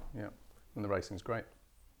 absolutely. Yeah, and the racing's great.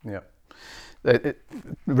 Yeah.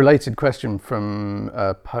 Related question from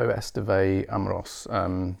Po Esteve Amros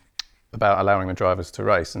about allowing the drivers to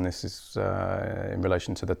race, and this is in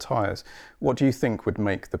relation to the tyres. What do you think would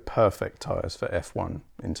make the perfect tyres for F1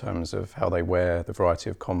 in terms of how they wear, the variety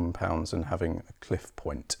of compounds, and having a cliff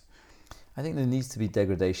point? I think there needs to be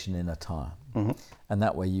degradation in a tyre, and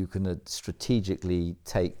that way you can strategically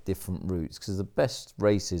take different routes, because the best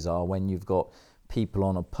races are when you've got people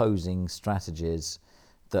on opposing strategies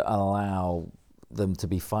that allow them to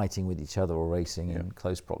be fighting with each other or racing in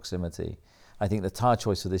close proximity. I think the tyre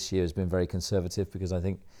choice for this year has been very conservative, because I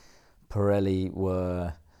think Pirelli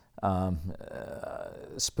were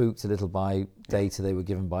spooked a little by data they were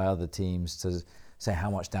given by other teams to say how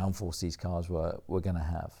much downforce these cars were going to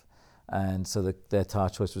have. And so their tyre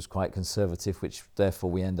choice was quite conservative, which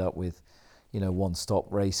therefore we end up with, you know,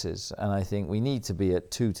 one-stop races. And I think we need to be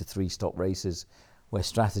at 2 to 3 stop races where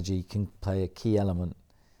strategy can play a key element,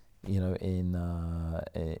 you know,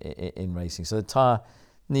 in racing. So the tyre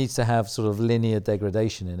needs to have sort of linear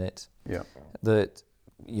degradation in it. Yeah. That,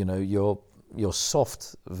 you know, your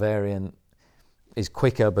soft variant is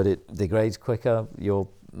quicker, but it degrades quicker. Your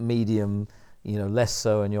medium, you know, less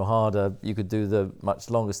so, and your harder, you could do the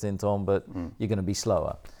much longer stint on, but you're going to be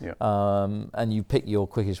slower. Yeah. And you pick your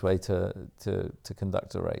quickest way to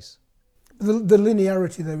conduct a race. The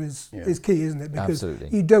linearity though is key, isn't it? Because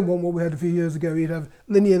you don't want what we had a few years ago. You'd have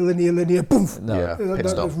linear, poof. No, that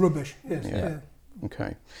was rubbish. Yes. Yeah.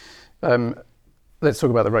 Okay. Let's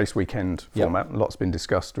talk about the race weekend format. Lots been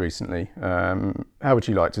discussed recently. How would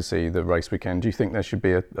you like to see the race weekend? Do you think there should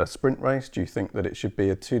be a sprint race? Do you think that it should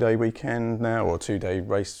be a 2-day weekend now, or a 2-day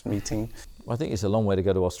race meeting? I think it's a long way to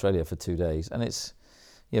go to Australia for 2 days, and it's,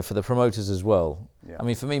 you know, for the promoters as well. Yeah. I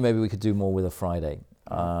mean, for me, maybe we could do more with a Friday.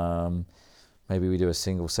 Maybe we do a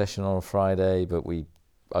single session on a Friday, but we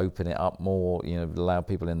open it up more, you know, allow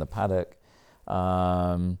people in the paddock.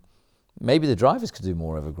 Maybe the drivers could do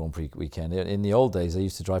more of a Grand Prix weekend. In the old days, they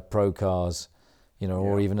used to drive pro cars, you know,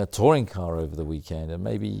 or even a touring car over the weekend. And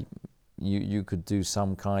maybe you could do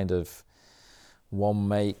some kind of one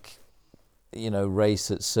make, you know,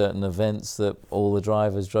 race at certain events that all the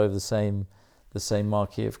drivers drove the same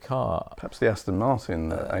marquee of car. Perhaps the Aston Martin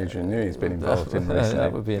that Adrian Newey's been involved in recently.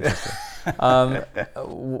 That would be interesting.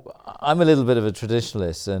 I'm a little bit of a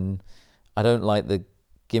traditionalist, and I don't like the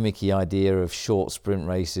gimmicky idea of short sprint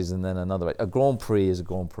races and then another race. A Grand Prix is a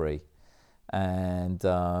Grand Prix, and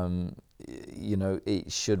you know,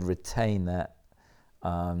 it should retain that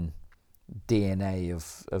DNA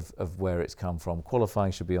of where it's come from.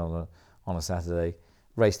 Qualifying should be on a Saturday,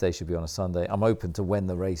 race day should be on a Sunday. I'm open to when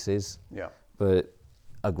the race is, but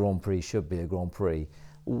a Grand Prix should be a Grand Prix.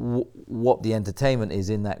 What the entertainment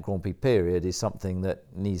is in that Grand Prix period is something that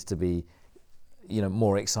needs to be, you know,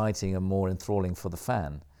 more exciting and more enthralling for the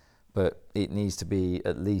fan, but it needs to be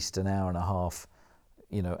at least an hour and a half,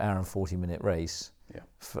 you know, hour and 40-minute race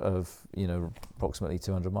of, you know, approximately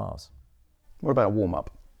 200 miles. What about a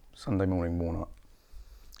warm-up, Sunday morning warm-up?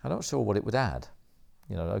 I'm not sure what it would add.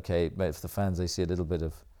 You know, okay, if the fans, they see a little bit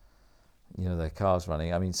of, you know, their cars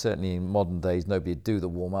running. I mean, certainly in modern days, nobody would do the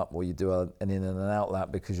warm-up, or you do an in and an out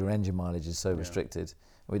lap because your engine mileage is so restricted.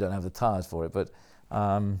 We don't have the tyres for it, but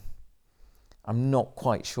I'm not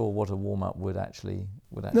quite sure what a warm-up would actually.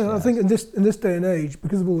 No, I think in this day and age,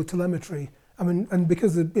 because of all the telemetry, I mean, and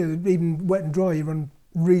because of, you know, even wet and dry, you run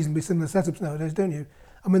reasonably similar setups nowadays, don't you?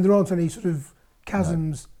 I mean, there aren't any sort of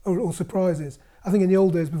chasms or surprises. I think in the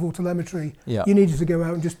old days before telemetry, you needed to go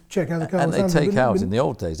out and just check how the car was handled. And they take out, in the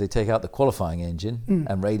old days, they take out the qualifying engine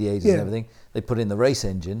and radiators and everything. They put in the race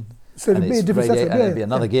engine, so it'd be a different setup, and it'd be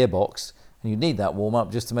another gearbox, and you'd need that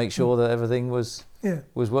warm-up just to make sure that everything was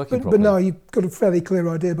working properly. But now you've got a fairly clear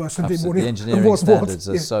idea by Sunday morning. The engineering standards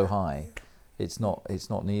are so high, it's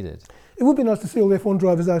not needed. It would be nice to see all the F1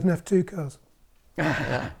 drivers out in F2 cars.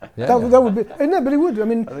 That would be. No, but it would. I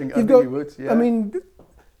mean, I think it would. Yeah. I mean,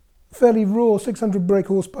 fairly raw 600 brake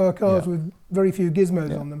horsepower cars with very few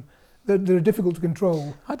gizmos on them. They're difficult to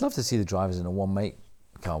control. I'd love to see the drivers in a one-make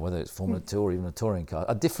car, whether it's Formula 2 or even a touring car,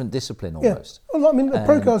 a different discipline almost. Well, I mean, the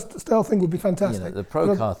pro car style thing would be fantastic. You know, the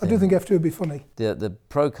pro car thing, I do think F2 would be funny. The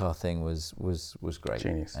pro car thing was great.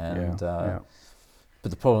 Genius. And, but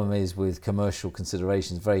the problem is, with commercial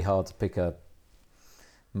considerations, it's very hard to pick a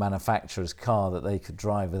manufacturer's car that they could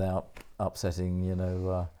drive without upsetting, you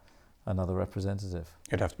know, another representative.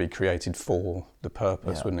 It'd have to be created for the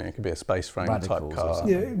purpose, wouldn't it? It could be a space frame Radicals type car.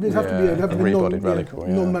 Yeah, it'd have to be rebodied radical,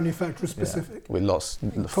 non-manufacturer specific. With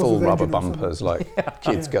full rubber engine or something. bumpers like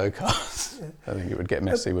kids' go-karts. I think it would get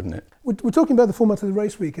messy, wouldn't it? We're talking about the format of the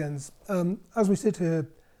race weekends. As we sit here,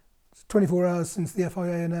 24 hours since the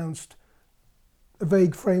FIA announced a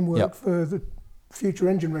vague framework for the future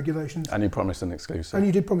engine regulations. And you promised an exclusive. And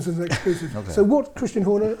you did promise an exclusive. Okay. So what, Christian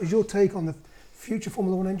Horner, is your take on the future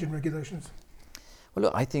Formula One engine regulations? Well,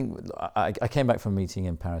 look, I think I came back from a meeting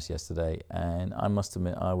in Paris yesterday, and I must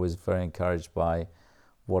admit I was very encouraged by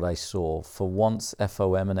what I saw. For once,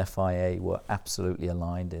 FOM and FIA were absolutely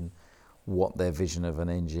aligned in what their vision of an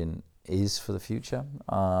engine is for the future.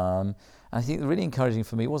 And I think really encouraging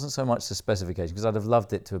for me wasn't so much the specification, because I'd have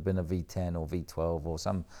loved it to have been a V10 or V12 or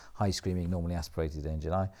some high-screaming, normally aspirated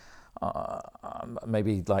engine.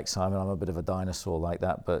 Maybe like Simon, I'm a bit of a dinosaur like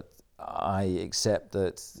that, but I accept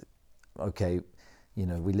that, okay, you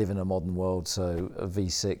know, we live in a modern world, so a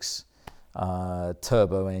V6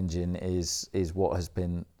 turbo engine is what has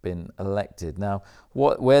been elected. Now,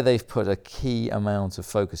 where they've put a key amount of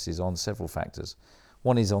focus is on several factors.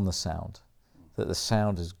 One is on the sound, that the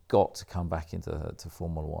sound has got to come back into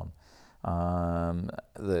Formula One.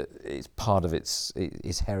 That it's part of its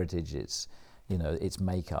heritage, its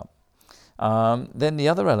makeup. Then the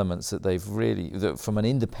other elements that they've really, from an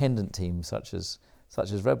independent team such as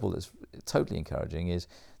Red Bull, that's totally encouraging, is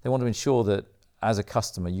they want to ensure that as a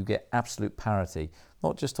customer you get absolute parity,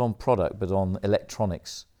 not just on product but on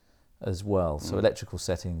electronics as well. So electrical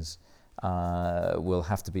settings will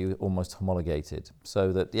have to be almost homologated,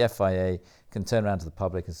 so that the FIA can turn around to the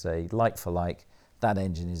public and say, like for like, that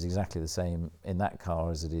engine is exactly the same in that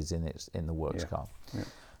car as it is in the works car. Yeah.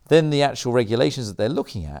 Then the actual regulations that they're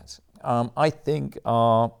looking at, I think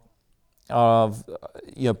are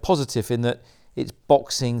positive in that it's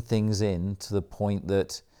boxing things in to the point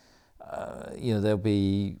that there'll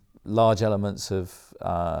be large elements of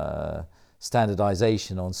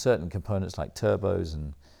standardization on certain components like turbos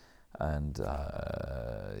and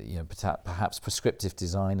perhaps prescriptive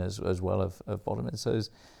design as well of bottom end. So there's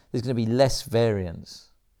going to be less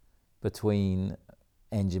variance between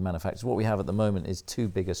engine manufacturers. What we have at the moment is too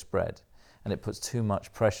big a spread, and it puts too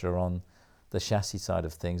much pressure on the chassis side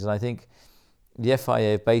of things. And I think the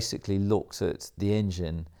FIA basically looked at the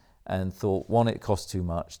engine and thought, one, it costs too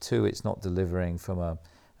much, two, it's not delivering from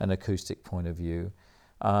an acoustic point of view,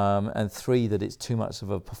 and three, that it's too much of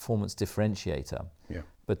a performance differentiator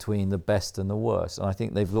between the best and the worst. And I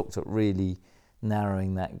think they've looked at really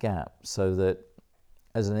narrowing that gap so that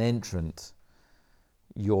as an entrant,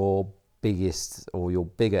 your biggest or your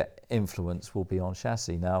bigger influence will be on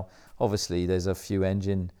chassis. Now, obviously, there's a few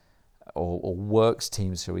engine or works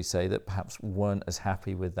teams, shall we say, that perhaps weren't as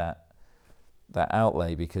happy with that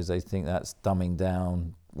outlay because they think that's dumbing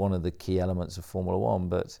down one of the key elements of Formula One.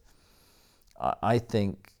 But I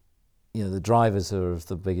think, the drivers are of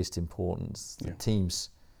the biggest importance. The teams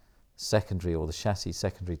secondary, or the chassis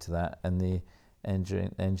secondary to that, and the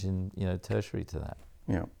engine tertiary to that.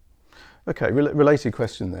 Yeah. Okay. Related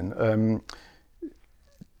question then.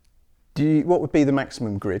 What would be the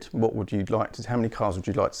maximum grid? What would you like to? How many cars would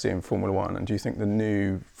you like to see in Formula One? And do you think the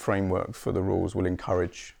new framework for the rules will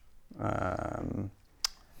encourage or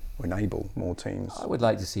enable more teams? I would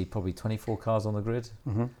like to see probably 24 cars on the grid.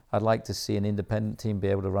 Mm-hmm. I'd like to see an independent team be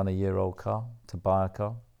able to run a year-old car, to buy a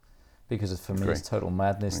car, because for me it's total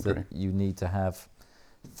madness that you need to have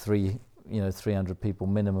 300 people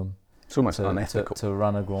minimum. It's almost unethical to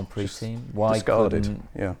run a Grand Prix team. Why discarded?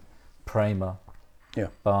 Couldn't Prema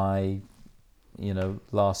buy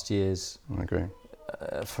last year's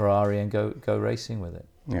Ferrari and go racing with it?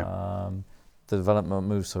 The development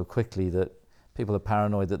moves so quickly that people are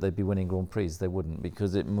paranoid that they'd be winning Grand Prix. They wouldn't,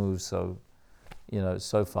 because it moves so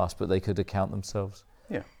fast. But they could account themselves,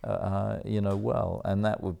 well, and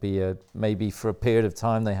that would be maybe for a period of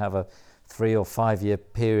time they have a 3 or 5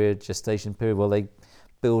 year gestation period where they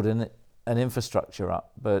build an infrastructure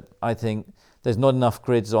up. But I think there's not enough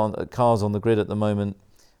cars on the grid at the moment,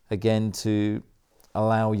 again, to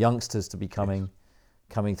allow youngsters to be coming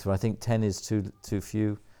through. I think 10 is too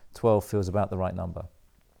few. 12 feels about the right number.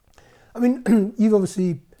 I mean, you've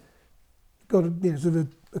obviously got sort of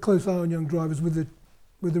a close eye on young drivers with the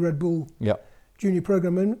Red Bull junior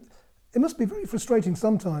program, and it must be very frustrating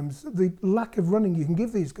sometimes, the lack of running you can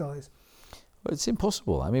give these guys. Well, it's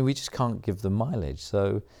impossible. I mean, we just can't give them mileage.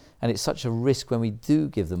 And it's such a risk when we do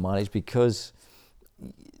give them mileage, because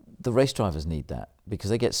the race drivers need that, because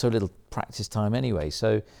they get so little practice time anyway.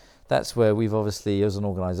 So that's where we've obviously, as an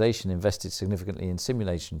organisation, invested significantly in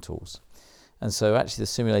simulation tools. And so actually the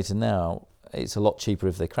simulator now it's a lot cheaper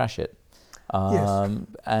if they crash it. Yes.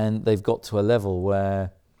 And they've got to a level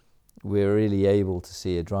where we're really able to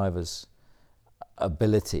see a driver's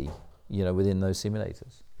ability, within those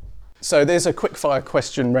simulators. So there's a quick fire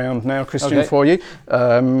question round now, Christian, Okay. for you.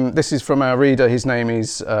 This is from our reader. His name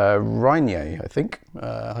is Rainier, I think.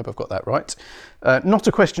 I hope I've got that right. Not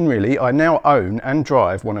a question really. I now own and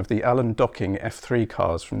drive one of the Alan Docking F3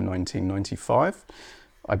 cars from 1995.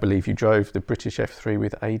 I believe you drove the British F3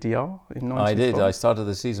 with ADR in 1995. I did. I started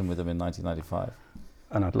the season with them in 1995.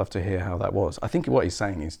 And I'd love to hear how that was. I think what he's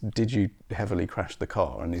saying is, did you heavily crash the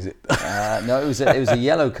car? And is it? No, it was a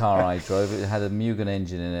yellow car I drove. It had a Mugen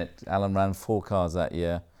engine in it. Alan ran 4 cars that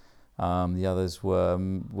year. The others were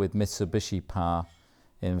with Mitsubishi power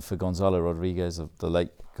for Gonzalo Rodriguez, the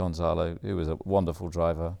late Gonzalo, who was a wonderful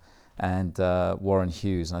driver, and Warren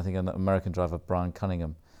Hughes, and I think an American driver, Brian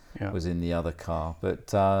Cunningham, was in the other car.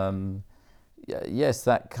 But yes,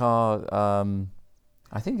 that car.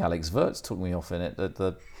 I think Alex Wirtz took me off in it at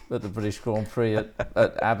the British Grand Prix at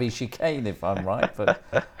Abbey Chicane, if I'm right. But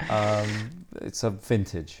it's a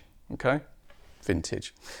vintage. Okay,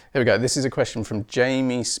 vintage. Here we go. This is a question from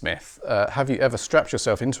Jamie Smith. Have you ever strapped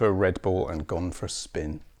yourself into a Red Bull and gone for a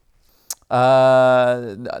spin?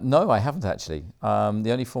 No, I haven't actually.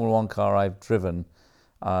 The only Formula One car I've driven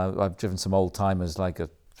some old timers like a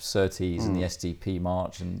Surtees and the SDP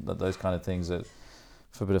March and those kind of things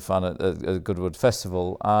for a bit of fun at Goodwood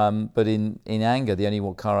Festival. But in anger, the only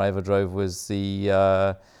car I ever drove was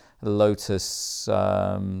the Lotus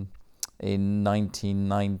in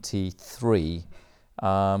 1993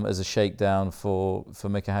 as a shakedown for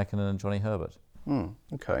Mika Häkkinen and Johnny Herbert.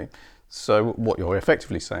 Okay. So what you're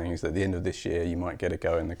effectively saying is that at the end of this year you might get a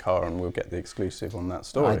go in the car and we'll get the exclusive on that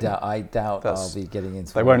story. I doubt I'll be getting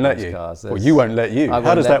into They won't let you. Cars. Well, you won't let you.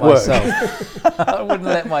 How does that work? I wouldn't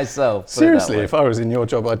let myself. Seriously, if I was in your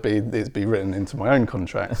job, it'd be written into my own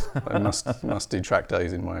contract. I must do track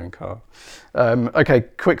days in my own car. Okay,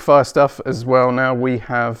 quick fire stuff as well. Now we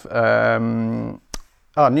have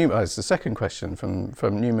it's the second question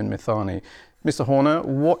from Newman Mithani. Mr. Horner,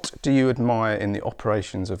 what do you admire in the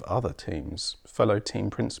operations of other teams? Fellow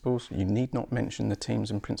team principals? You need not mention the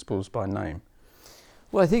teams and principals by name.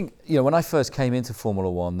 Well, I think, when I first came into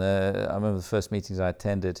Formula One, I remember the first meetings I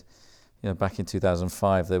attended, back in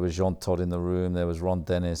 2005, there was Jean Todt in the room, there was Ron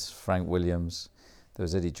Dennis, Frank Williams, there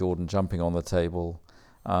was Eddie Jordan jumping on the table,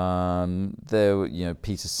 there were,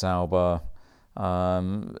 Peter Sauber,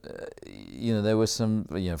 there was some,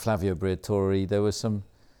 Flavio Briatore, there were some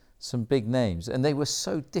big names, and they were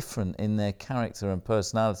so different in their character and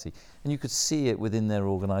personality, and you could see it within their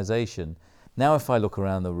organisation. Now if I look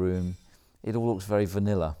around the room, it all looks very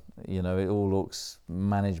vanilla, it all looks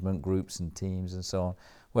management groups and teams and so on,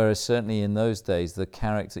 whereas certainly in those days the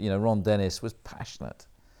character, Ron Dennis was passionate,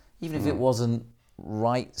 even if it wasn't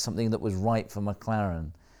right, something that was right for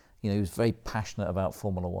McLaren, he was very passionate about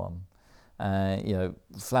Formula One.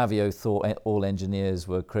 Flavio thought all engineers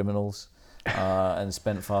were criminals, and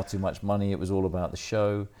spent far too much money. It was all about the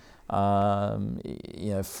show.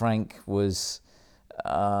 Frank was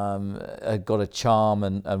had got a charm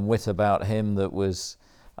and wit about him that was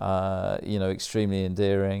extremely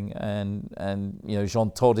endearing. And Jean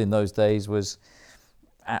Todt in those days was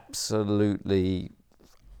absolutely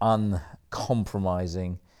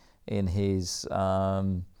uncompromising in his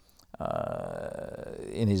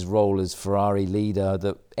role as Ferrari leader.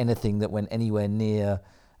 That anything that went anywhere near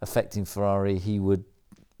affecting Ferrari, he would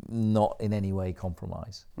not in any way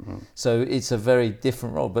compromise. So it's a very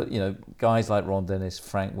different role. But guys like Ron Dennis,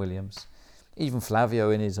 Frank Williams, even Flavio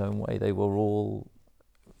in his own way, they were all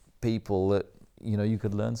people that you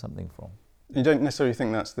could learn something from. You don't necessarily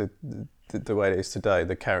think that's the way it is today.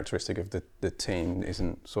 The characteristic of the team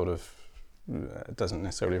isn't doesn't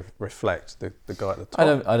necessarily reflect the guy at the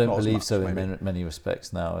top. I don't believe much, so maybe. in many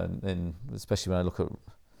respects now, and especially when I look at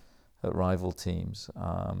rival teams.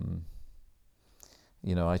 I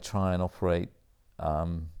try and operate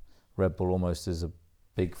Red Bull almost as a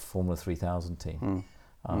big Formula 3000 team.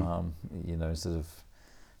 Instead of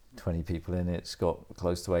 20 people in it, it's got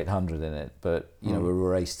close to 800 in it. But we're a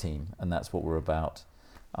race team, and that's what we're about.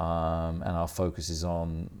 And our focus is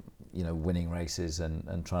on winning races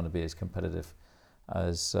and trying to be as competitive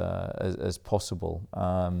as possible.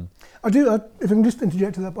 I do. If I can just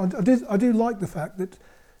interject to that point, I do like the fact that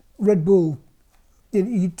Red Bull,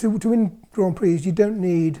 to win Grand Prix, you don't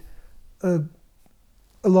need a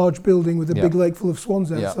large building with a big lake full of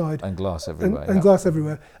swans outside and glass everywhere. And glass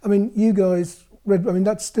everywhere. I mean, you guys,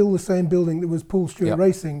 that's still the same building that was Paul Stewart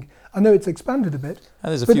Racing. I know it's expanded a bit.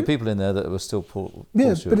 And there's a few people in there that were still Paul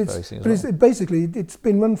Stewart Racing as well. But basically it's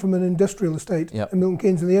been run from an industrial estate in Milton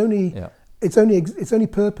Keynes, and the only its only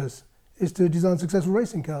purpose is to design successful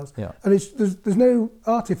racing cars. Yeah. And there's no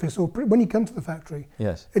artifice when you come to the factory.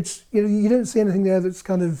 Yes. It's you don't see anything there that's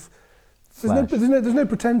kind of there's no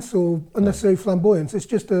pretense or unnecessary flamboyance. It's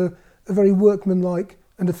just a very workmanlike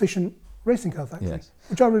and efficient racing car factory,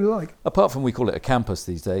 which I really like. Apart from we call it a campus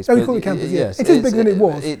these days. Oh, we call it campus. Yes, it is bigger than it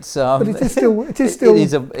was. But it is still.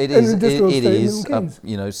 It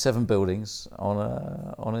is 7 buildings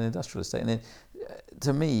on an industrial estate, and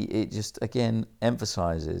to me, it just again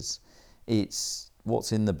emphasises it's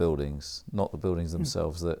what's in the buildings, not the buildings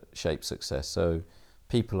themselves, that shape success. So,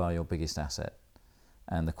 people are your biggest asset,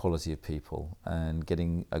 and the quality of people, and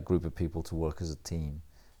getting a group of people to work as a team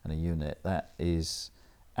and a unit, that is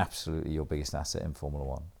absolutely your biggest asset in Formula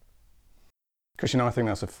One. Christian, I think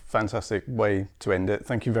that's a fantastic way to end it.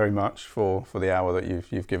 Thank you very much for the hour that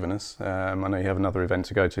you've given us. I know you have another event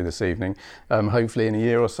to go to this evening. Hopefully in a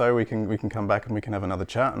year or so we can come back and we can have another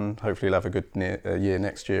chat, and hopefully you'll have a good year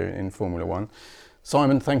next year in Formula One.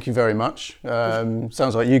 Simon, thank you very much.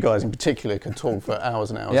 Sounds like you guys in particular could talk for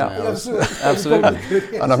hours and hours and hours.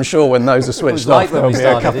 Absolutely. And I'm sure when those are switched off, there'll be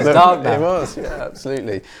a couple of dark now. It was, yeah,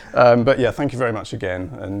 absolutely. But yeah, thank you very much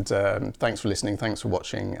again, and thanks for listening, thanks for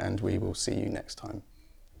watching, and we will see you next time.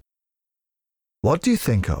 What do you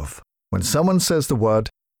think of when someone says the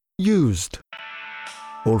word used?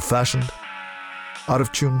 Old-fashioned? Out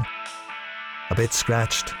of tune? A bit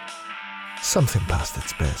scratched? Something past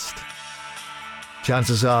its best?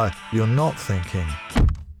 Chances are you're not thinking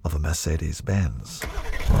of a Mercedes-Benz.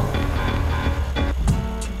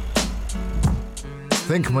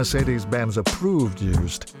 Think Mercedes-Benz approved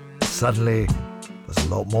used. Suddenly, there's a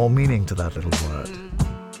lot more meaning to that little word.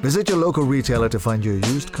 Visit your local retailer to find your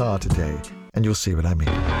used car today, and you'll see what I mean.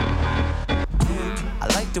 I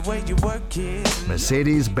like the way you work it.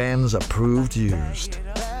 Mercedes-Benz approved used.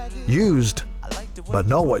 Used, but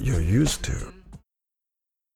not what you're used to.